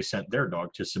 Accordingly, they sent their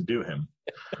dog to subdue him.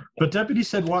 But deputies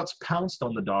said Watts pounced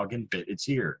on the dog and bit its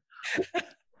ear.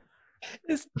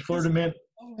 The Florida man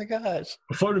Oh my gosh.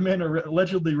 A Florida man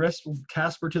allegedly wrestled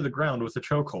Casper to the ground with a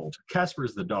chokehold. Casper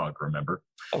is the dog, remember?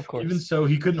 Of course. Even so,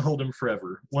 he couldn't hold him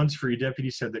forever. Once free,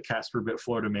 deputies said that Casper bit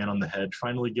Florida man on the head,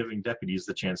 finally giving deputies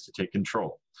the chance to take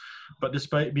control. But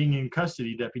despite being in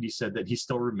custody, deputies said that he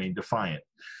still remained defiant.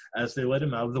 As they let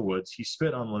him out of the woods, he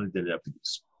spit on one of the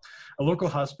deputies. A local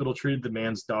hospital treated the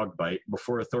man's dog bite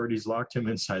before authorities locked him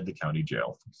inside the county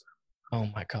jail. Oh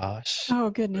my gosh. Oh,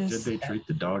 But goodness. did they treat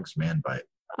the dog's man bite?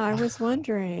 I was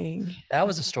wondering. That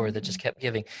was a story that just kept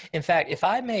giving. In fact, if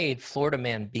I made Florida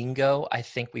Man bingo, I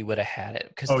think we would have had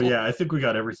it. Oh, yeah, I think we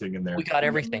got everything in there. We got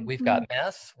everything. We've got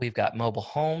meth. We've got mobile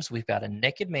homes. We've got a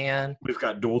naked man. We've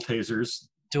got dual tasers.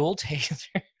 Dual taser.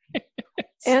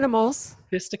 Animals.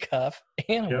 Fisticuff.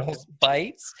 Animals.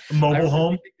 Bites. Mobile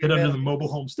home. Hit Hit under the mobile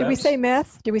home steps. Did we say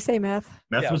meth? Did we say meth?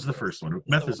 Meth Yeah. was the first one.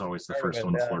 Meth is always the first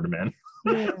one with Florida Man.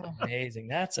 Amazing.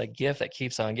 That's a gift that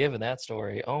keeps on giving, that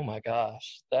story. Oh my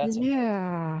gosh. That's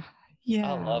Yeah.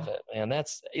 Yeah. I love it, man.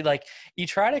 That's like, you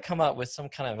try to come up with some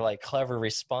kind of like clever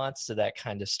response to that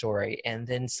kind of story, and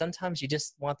then sometimes you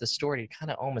just want the story to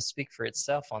kind of almost speak for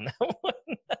itself on that one.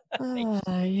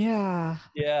 Yeah.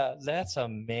 Yeah, that's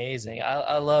amazing.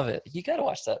 I love it. You got to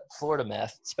watch that Florida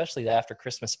Meth, especially the after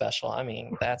Christmas special. I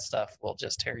mean, that stuff will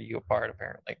just tear you apart,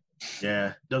 apparently.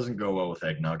 Yeah, doesn't go well with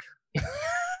eggnog.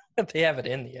 They have it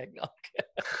in the eggnog.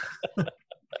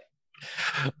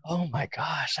 Oh my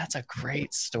gosh, that's a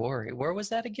great story. Where was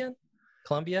that again?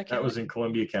 Columbia County? That was in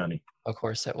Columbia County. Of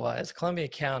course it was. Columbia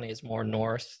County is more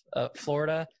north of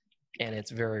Florida, and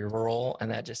it's very rural, and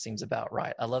that just seems about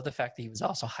right. I love the fact that he was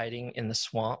also hiding in the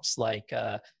swamps like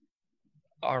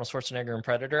Arnold Schwarzenegger in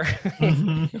Predator.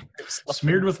 Mhm.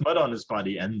 Smeared with mud on his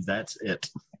body, and that's it.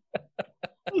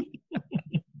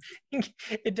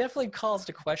 It definitely calls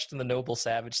to question the noble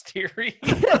savage theory.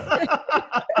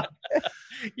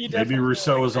 Maybe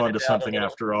Rousseau was onto something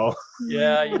after all.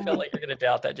 Yeah, you feel like you're going to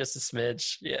doubt that just a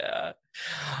smidge. Yeah.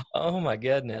 Oh my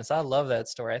goodness. I love that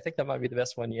story. I think that might be the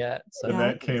best one yet. So And Yeah, I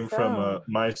that think came so. from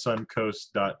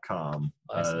mysuncoast.com,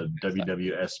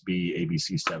 WWSB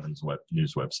ABC7's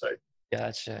news website.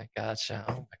 Gotcha.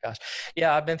 Oh my gosh.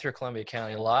 Yeah, I've been through Columbia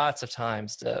County lots of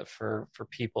times for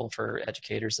people, for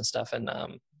educators and stuff. And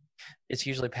it's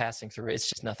usually passing through. It's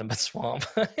just nothing but swamp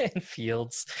and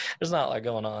fields. There's not a lot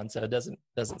going on, so it doesn't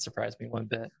surprise me one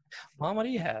bit. Mom, what do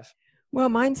you have? Well,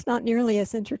 mine's not nearly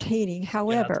as entertaining. Yeah,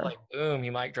 However, it's like, boom,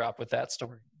 you mic drop with that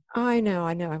story. I know.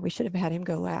 We should have had him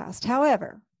go last.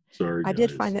 However, Sorry, I did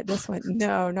guys. find that this one,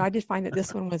 I did find that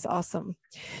this one was awesome.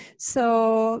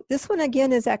 So this one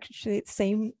again is actually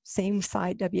the same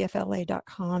site,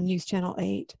 WFLA.com, News Channel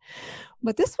 8.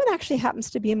 But this one actually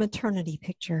happens to be a maternity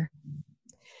picture.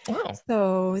 Wow.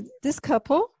 So this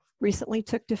couple recently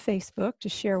took to Facebook to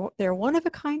share their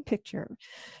one-of-a-kind picture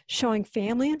showing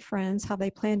family and friends how they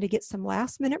plan to get some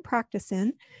last-minute practice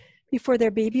in before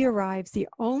their baby arrives the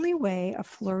only way a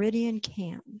Floridian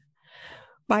can,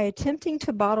 by attempting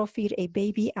to bottle feed a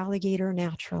baby alligator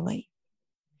naturally.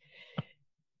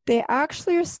 They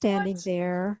actually are standing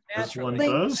there This one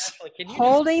Naturally. does? Can you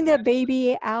holding the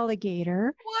baby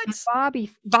alligator What? and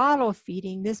bottle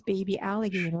feeding this baby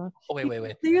alligator. Oh,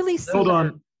 wait. Clearly see Hold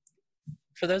on.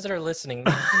 For those that are listening,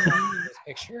 this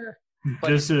picture,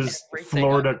 This is everything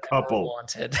Florida I've ever couple.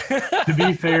 wanted. To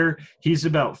be fair, he's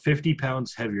about 50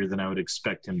 pounds heavier than I would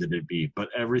expect him to be, but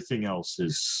everything else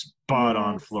is spot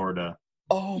on Yes. Florida.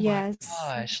 Oh my Yes.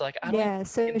 gosh! Like I don't Yeah,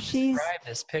 so even she's describe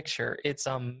this picture. It's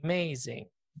amazing.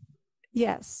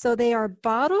 yes. So they are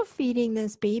bottle feeding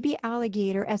this baby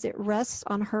alligator as it rests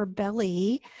on her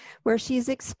belly, where she's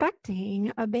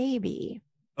expecting a baby.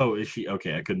 Oh, is she?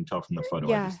 Okay, I couldn't tell from the photo.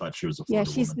 I Yeah. just thought she was a Yeah,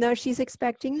 Florida woman. she's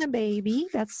expecting the baby.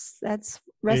 That's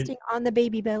resting on the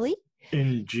baby belly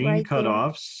In jean right there,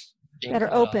 cutoffs that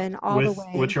are open all the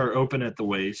way. which are open at the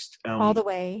waist. All the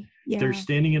way. Yeah. They're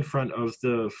standing in front of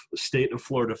the state of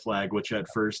Florida flag, which at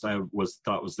first I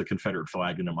thought was the Confederate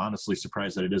flag, and I'm honestly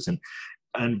surprised that it isn't.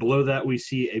 And below that, we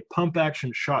see a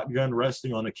pump-action shotgun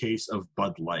resting on a case of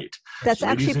Bud Light. That's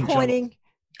Ladies actually and pointing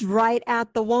right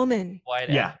at the woman. White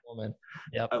Yeah. woman.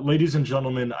 Yep. Ladies and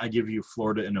gentlemen, I give you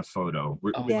Florida in a photo.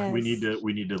 Yes. We need to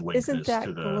link Isn't this that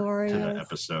to the glorious?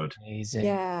 episode. Amazing.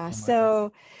 Yeah.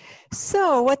 Oh my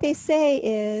So what they say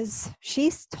is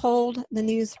she's told the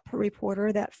news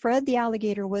reporter that Fred the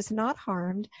alligator was not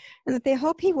harmed and that they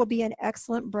hope he will be an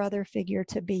excellent brother figure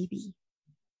to baby.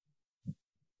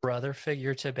 Brother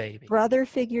figure to baby. Brother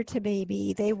figure to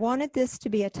baby. They wanted this to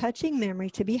be a touching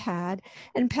memory to be had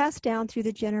and passed down through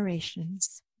the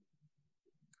generations.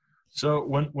 So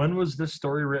when was this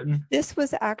story written? This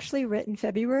was actually written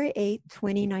February 8th,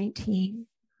 2019.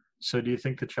 So do you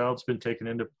think the child's been taken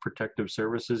into protective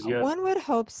services yet? One would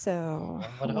hope so.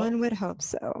 One would hope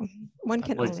so. One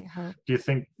can only hope. Do you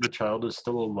think the child is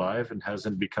still alive and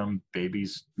hasn't become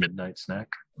baby's midnight snack?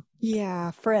 Yeah,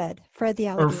 Fred the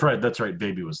alligator. Or Fred, that's right.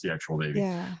 Baby was the actual baby.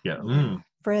 Yeah. Yeah.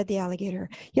 Fred the alligator.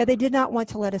 Yeah, they did not want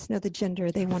to let us know the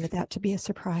gender. They wanted that to be a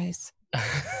surprise.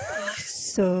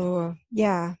 So,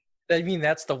 yeah. I mean,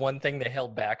 that's the one thing they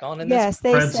held back on in this. Yes,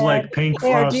 they Fred's said like pink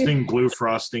frosting, blue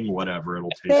frosting, whatever. It'll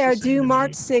taste they are the same due to March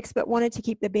me. 6th, but wanted to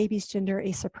keep the baby's gender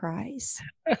a surprise.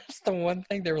 That's the one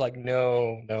thing they were like,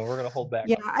 no, we're going to hold back.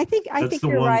 Yeah, I think the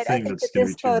you're one right. I thing think that's that gonna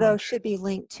this be too photo much. should be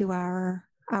linked to our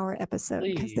episode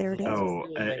because there it is. Oh,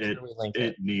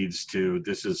 it needs to.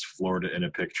 This is Florida in a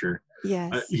picture.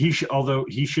 Yes. Although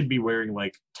he should be wearing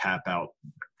like tap out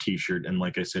t-shirt and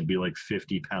like I said, be like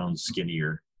 50 pounds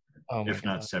skinnier, if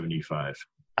not 75.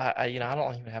 I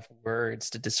don't even have words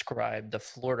to describe the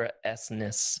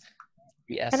Florida-esseness.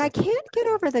 And I can't get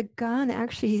over the gun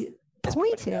actually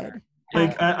pointed.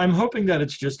 Like I'm hoping that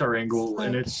it's just our angle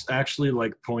and it's actually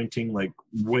like pointing like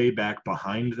way back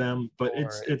behind them, but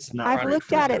it's not. I've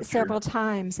looked at it several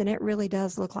times and it really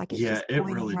does look like it's just it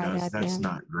pointing really right does. at That's them.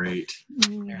 not great.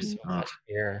 There's so much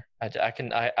here.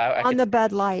 I On the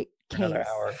Bud Light case. Another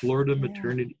hour. Florida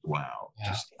maternity. Wow. Yeah.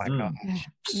 Just My gosh.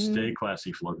 stay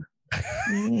classy, Florida.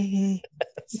 Mm-hmm.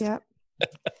 Yep.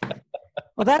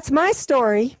 Well, that's my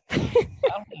story. I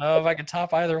don't know if I can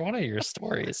top either one of your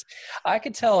stories. I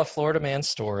could tell a Florida man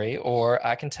story, or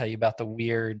I can tell you about the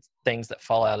weird things that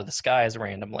fall out of the skies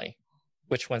randomly.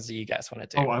 Which ones do you guys want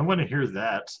to do? Oh, I want to hear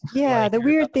that. Yeah, the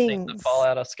weird things that fall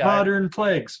out of skies.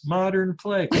 Modern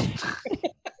plagues.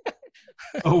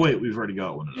 Oh, wait, we've already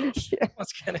got one of those. I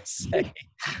was going to say,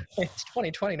 it's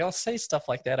 2020. Don't say stuff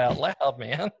like that out loud,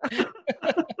 man.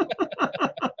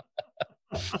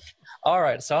 All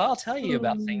right, so I'll tell you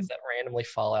about things that randomly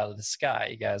fall out of the sky.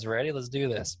 You guys ready? Let's do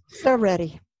this. So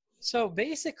ready. So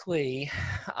basically,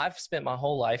 I've spent my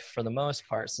whole life, for the most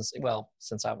part, since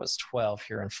I was 12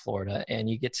 here in Florida, and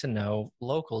you get to know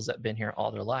locals that have been here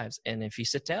all their lives. And if you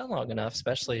sit down long enough,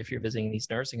 especially if you're visiting these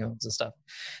nursing homes and stuff,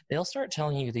 they'll start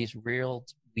telling you these real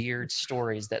weird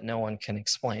stories that no one can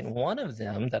explain. One of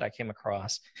them that I came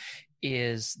across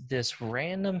is this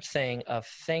random thing of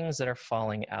things that are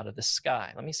falling out of the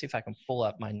sky. Let me see if I can pull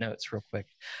up my notes real quick.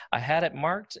 I had it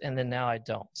marked and then now I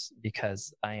don't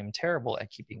because I am terrible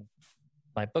at keeping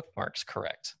my bookmarks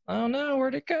correct. Oh no,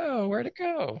 where'd it go? Where'd it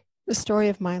go? The story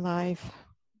of my life.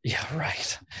 Yeah,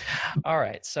 right. All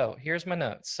right, so here's my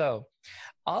notes. So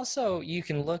also, you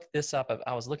can look this up.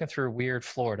 I was looking through Weird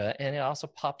Florida, and it also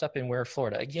popped up in Weird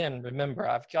Florida. Again, remember,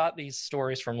 I've got these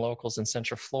stories from locals in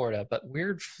Central Florida, but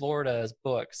Weird Florida's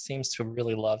book seems to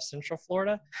really love Central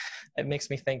Florida. It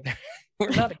makes me think that we're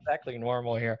not exactly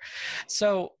normal here.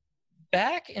 So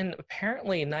back in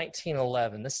apparently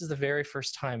 1911, this is the very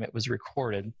first time it was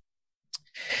recorded,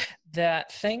 that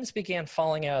things began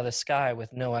falling out of the sky with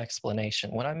no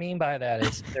explanation. What I mean by that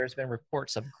is there's been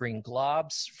reports of green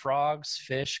globs, frogs,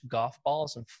 fish, golf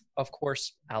balls, and of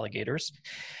course, alligators.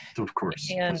 Of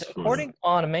course. And according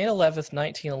on May 11th,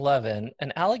 1911,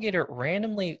 an alligator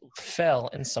randomly fell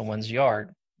in someone's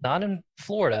yard, not in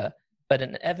Florida, but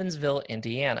in Evansville,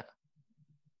 Indiana.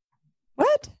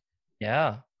 What?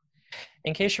 Yeah.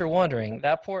 In case you're wondering,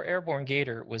 that poor airborne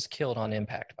gator was killed on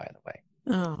impact, by the way.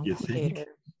 Oh, You think?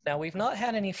 gator. Now, we've not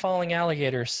had any falling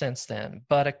alligators since then,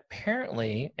 but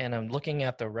apparently, and I'm looking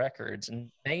at the records,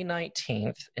 on May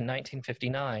 19th in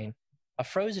 1959, a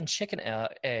frozen chicken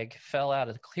egg fell out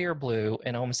of the clear blue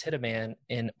and almost hit a man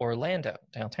in Orlando,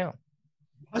 downtown.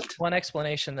 What? One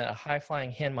explanation that a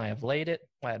high-flying hen might have laid it,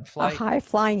 might have A flight.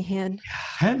 high-flying hen.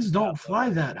 Hens don't fly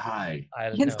that high. I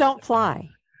don't Hens know. don't fly.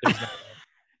 There's no-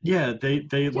 Yeah, they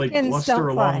like Chickens bluster don't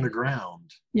along fly. the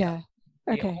ground. Yeah.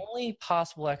 The Okay. only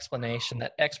possible explanation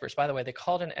that experts, by the way, they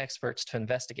called in experts to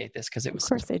investigate this because it was Of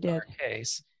course such a they did. bizarre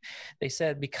case. They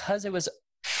said because it was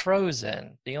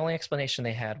frozen, the only explanation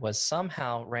they had was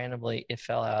somehow randomly it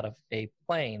fell out of a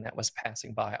plane that was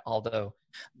passing by, although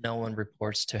no one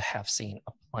reports to have seen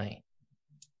a plane.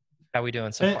 How we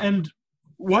doing so far? And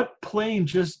what plane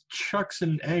just chucks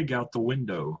an egg out the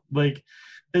window? Like,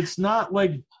 it's not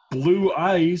like blue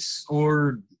ice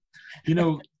or,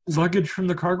 luggage from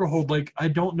the cargo hold. Like, I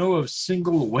don't know of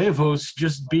single huevos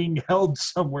just being held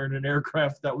somewhere in an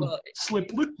aircraft that would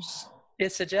slip loose.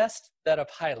 It suggests that a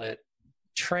pilot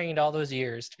trained all those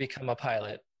years to become a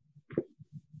pilot,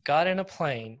 got in a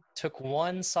plane, took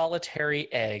one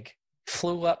solitary egg,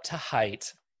 flew up to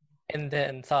height, and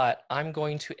then thought, I'm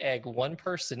going to egg one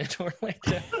person in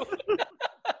Orlando.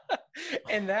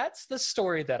 And that's the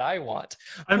story that I want.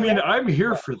 I mean, I'm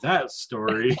here for that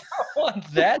story. I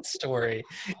want that story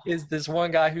is this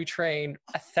one guy who trained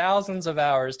thousands of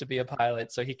hours to be a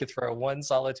pilot so he could throw one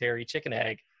solitary chicken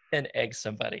egg and egg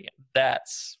somebody.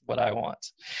 That's what I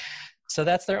want. So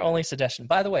that's their only suggestion.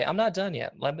 By the way, I'm not done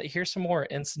yet. Here's some more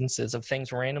instances of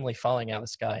things randomly falling out of the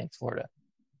sky in Florida.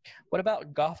 What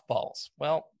about golf balls?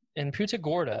 Well, in Punta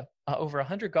Gorda, over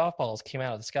 100 golf balls came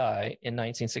out of the sky in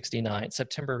 1969,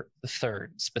 September the 3rd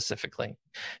specifically.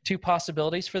 Two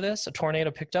possibilities for this. A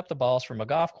tornado picked up the balls from a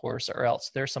golf course, or else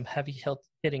there's some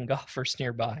heavy-hitting golfers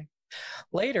nearby.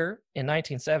 Later, in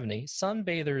 1970,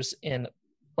 sunbathers in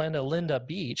Playa Linda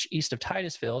Beach, east of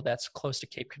Titusville, that's close to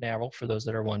Cape Canaveral for those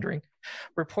that are wondering,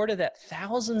 reported that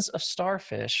thousands of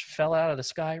starfish fell out of the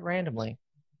sky randomly.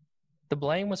 The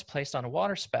blame was placed on a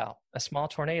waterspout, a small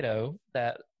tornado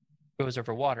that goes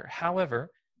over water. However,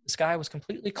 the sky was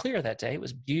completely clear that day. It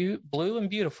was blue and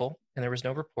beautiful, and there was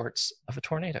no reports of a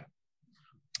tornado.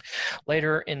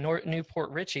 Later in Newport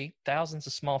Richey, thousands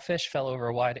of small fish fell over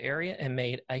a wide area and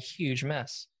made a huge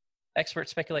mess.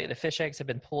 Experts speculate that fish eggs had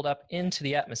been pulled up into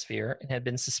the atmosphere and had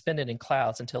been suspended in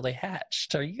clouds until they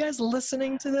hatched. Are you guys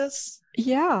listening to this?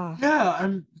 Yeah.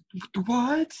 Yeah,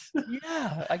 what?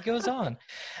 Yeah, it goes on.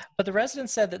 But the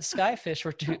residents said that skyfish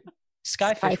were too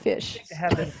Skyfish. to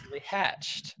have been fully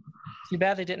hatched. Too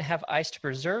bad they didn't have ice to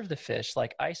preserve the fish,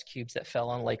 like ice cubes that fell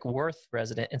on Lake Worth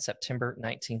resident in September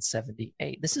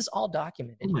 1978. This is all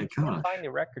documented. Oh my You can gosh. find the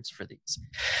records for these.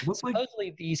 What's like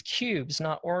Supposedly, these cubes,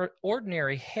 not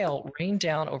ordinary hail, rained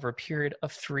down over a period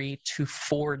of 3 to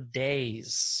 4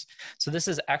 days. So this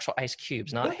is actual ice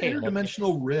cubes, not what hail.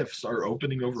 interdimensional rifts are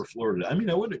opening over Florida? I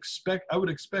mean, I would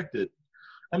expect it.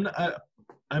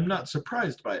 I'm not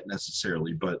surprised by it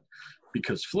necessarily, but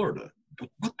because Florida. But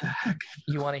what the heck?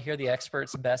 You want to hear the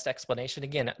expert's best explanation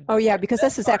again? Oh, yeah, because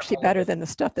this is actually better than the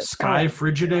stuff that's Sky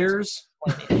flying. Frigidaires?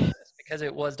 Because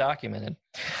it was documented.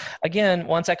 Again,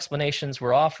 once explanations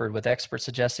were offered, with experts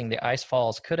suggesting the ice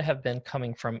falls could have been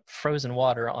coming from frozen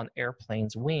water on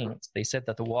airplanes' wings. They said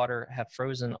that the water had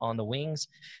frozen on the wings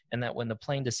and that when the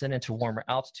plane descended to warmer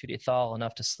altitude, it thawed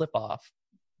enough to slip off.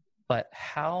 But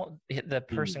how the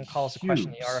person calls the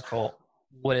question in the article,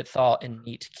 would it thaw in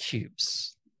neat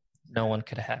cubes? No one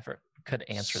could answer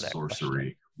that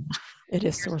Sorcery. question. It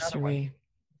is Here's another one. sorcery.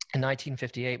 In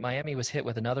 1958, Miami was hit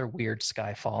with another weird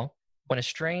skyfall when a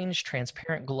strange,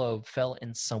 transparent globe fell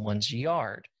in someone's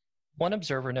yard. One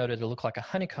observer noted it looked like a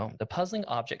honeycomb. The puzzling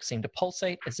object seemed to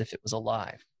pulsate as if it was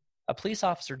alive. A police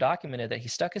officer documented that he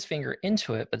stuck his finger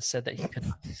into it, but said that he could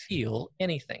not feel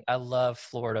anything. I love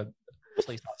Florida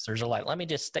police officers are like, let me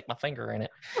just stick my finger in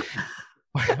it.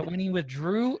 When he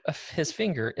withdrew his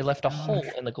finger, it left a hole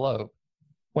in the globe.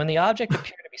 When the object appeared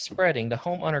to be spreading, the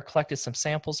homeowner collected some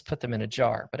samples, put them in a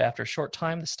jar. But after a short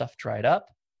time, the stuff dried up.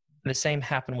 And the same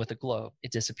happened with the globe.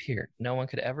 It disappeared. No one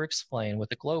could ever explain what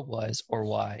the globe was or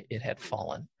why it had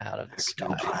fallen out of the sky.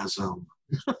 Ectoplasm.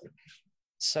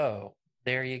 So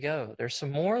there you go. There's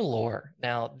some more lore.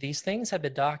 Now, these things have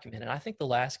been documented. I think the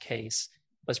last case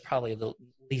was probably the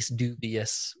least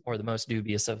dubious or the most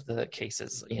dubious of the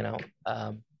cases,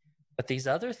 but these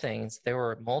other things, there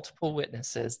were multiple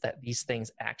witnesses that these things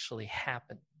actually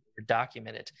happened, were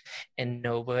documented, and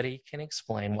nobody can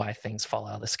explain why things fall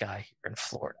out of the sky here in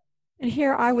Florida. And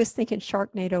here I was thinking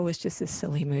Sharknado was just a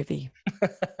silly movie.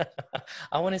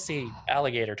 I want to see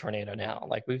alligator tornado now.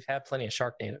 Like, we've had plenty of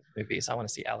Sharknado movies. I want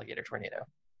to see alligator tornado.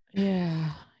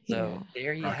 Yeah. So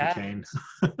there you have it.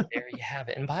 There you have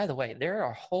it. And by the way, there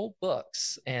are whole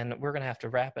books, and we're going to have to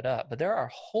wrap it up, but there are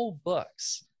whole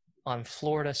books on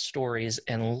Florida stories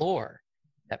and lore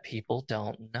that people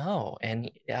don't know. And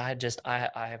I've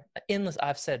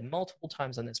said multiple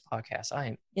times on this podcast, I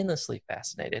am endlessly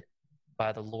fascinated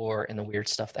by the lore and the weird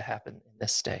stuff that happened in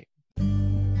this state.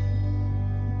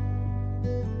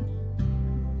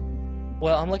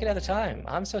 Well, I'm looking at the time.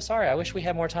 I'm so sorry. I wish we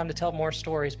had more time to tell more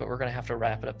stories, but we're going to have to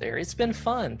wrap it up there. It's been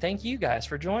fun. Thank you guys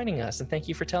for joining us, and thank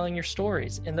you for telling your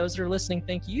stories. And those that are listening,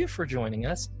 thank you for joining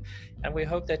us. And we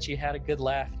hope that you had a good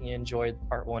laugh and you enjoyed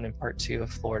part 1 and part 2 of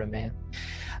Florida Man.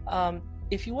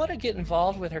 If you want to get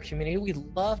involved with our community, we'd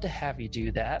love to have you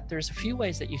do that. There's a few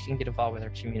ways that you can get involved with our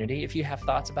community. If you have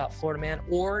thoughts about Florida Man,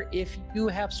 or if you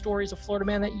have stories of Florida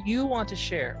Man that you want to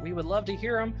share, we would love to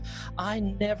hear them. I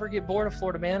never get bored of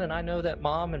Florida Man, and I know that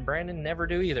Mom and Brandon never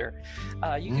do either.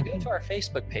 You can go to our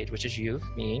Facebook page, which is You,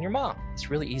 Me, and Your Mom. It's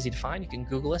really easy to find. You can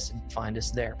Google us and find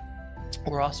us there.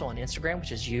 We're also on Instagram,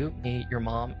 which is You, Me, Your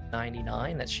Mom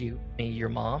 99. That's You, Me, Your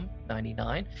Mom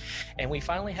 99. And we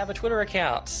finally have a Twitter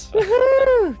account.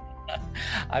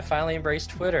 I finally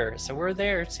embraced Twitter, so we're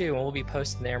there too, and we'll be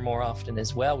posting there more often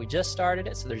as well. We just started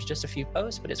it, so there's just a few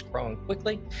posts, but it's growing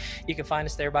quickly. You can find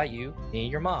us there by You, Me,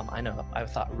 Your Mom. I know, I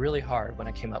thought really hard when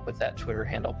I came up with that Twitter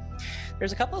handle.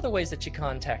 There's a couple other ways that you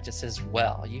contact us as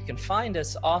well. You can find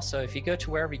us also if you go to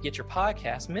wherever you get your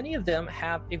podcasts. Many of them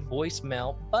have a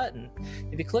voicemail button.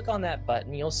 If you click on that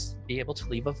button, you'll be able to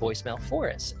leave a voicemail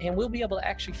for us, and we'll be able to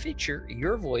actually feature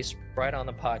your voice right on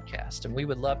the podcast. And we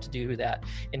would love to do that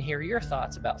and hear your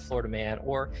thoughts about Florida Man.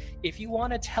 Or if you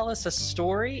want to tell us a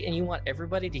story and you want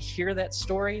everybody to hear that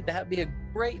story, that'd be a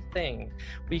great thing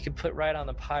we could put right on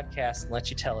the podcast and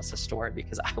let you tell us a story,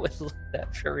 because I would love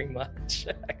that very much,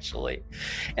 actually.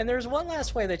 And there's one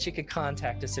last way that you could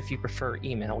contact us if you prefer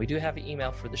email. We do have an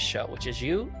email for the show, which is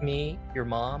You, Me, Your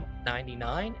Mom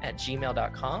 99 at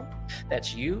gmail.com.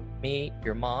 That's You, Me,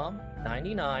 Your Mom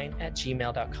 99 at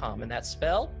gmail.com. And that's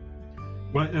spelled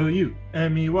YOUMEYOURMOM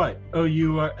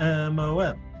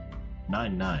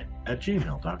 99 at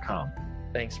gmail.com.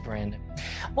 Thanks, Brandon.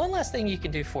 One last thing you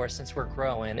can do for us, since we're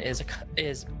growing, is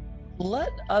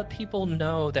let other people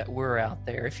know that we're out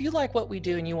there. If you like what we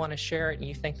do and you want to share it, and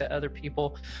you think that other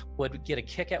people would get a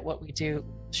kick at what we do,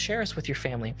 share us with your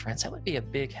family and friends. That would be a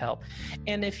big help.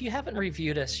 And if you haven't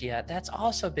reviewed us yet, that's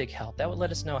also a big help. That would let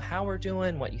us know how we're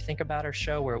doing, what you think about our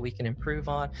show, where we can improve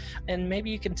on, and maybe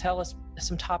you can tell us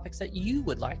some topics that you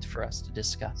would like for us to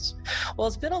discuss. Well,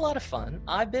 it's been a lot of fun.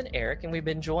 I've been Eric, and we've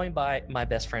been joined by my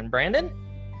best friend Brandon.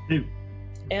 Hey.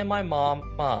 And my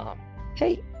mom.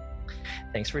 Hey.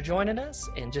 Thanks for joining us,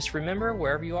 and just remember,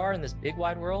 wherever you are in this big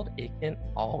wide world, it can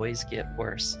always get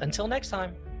worse. Until next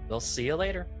time, we'll see you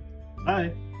later.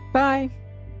 Bye. Bye.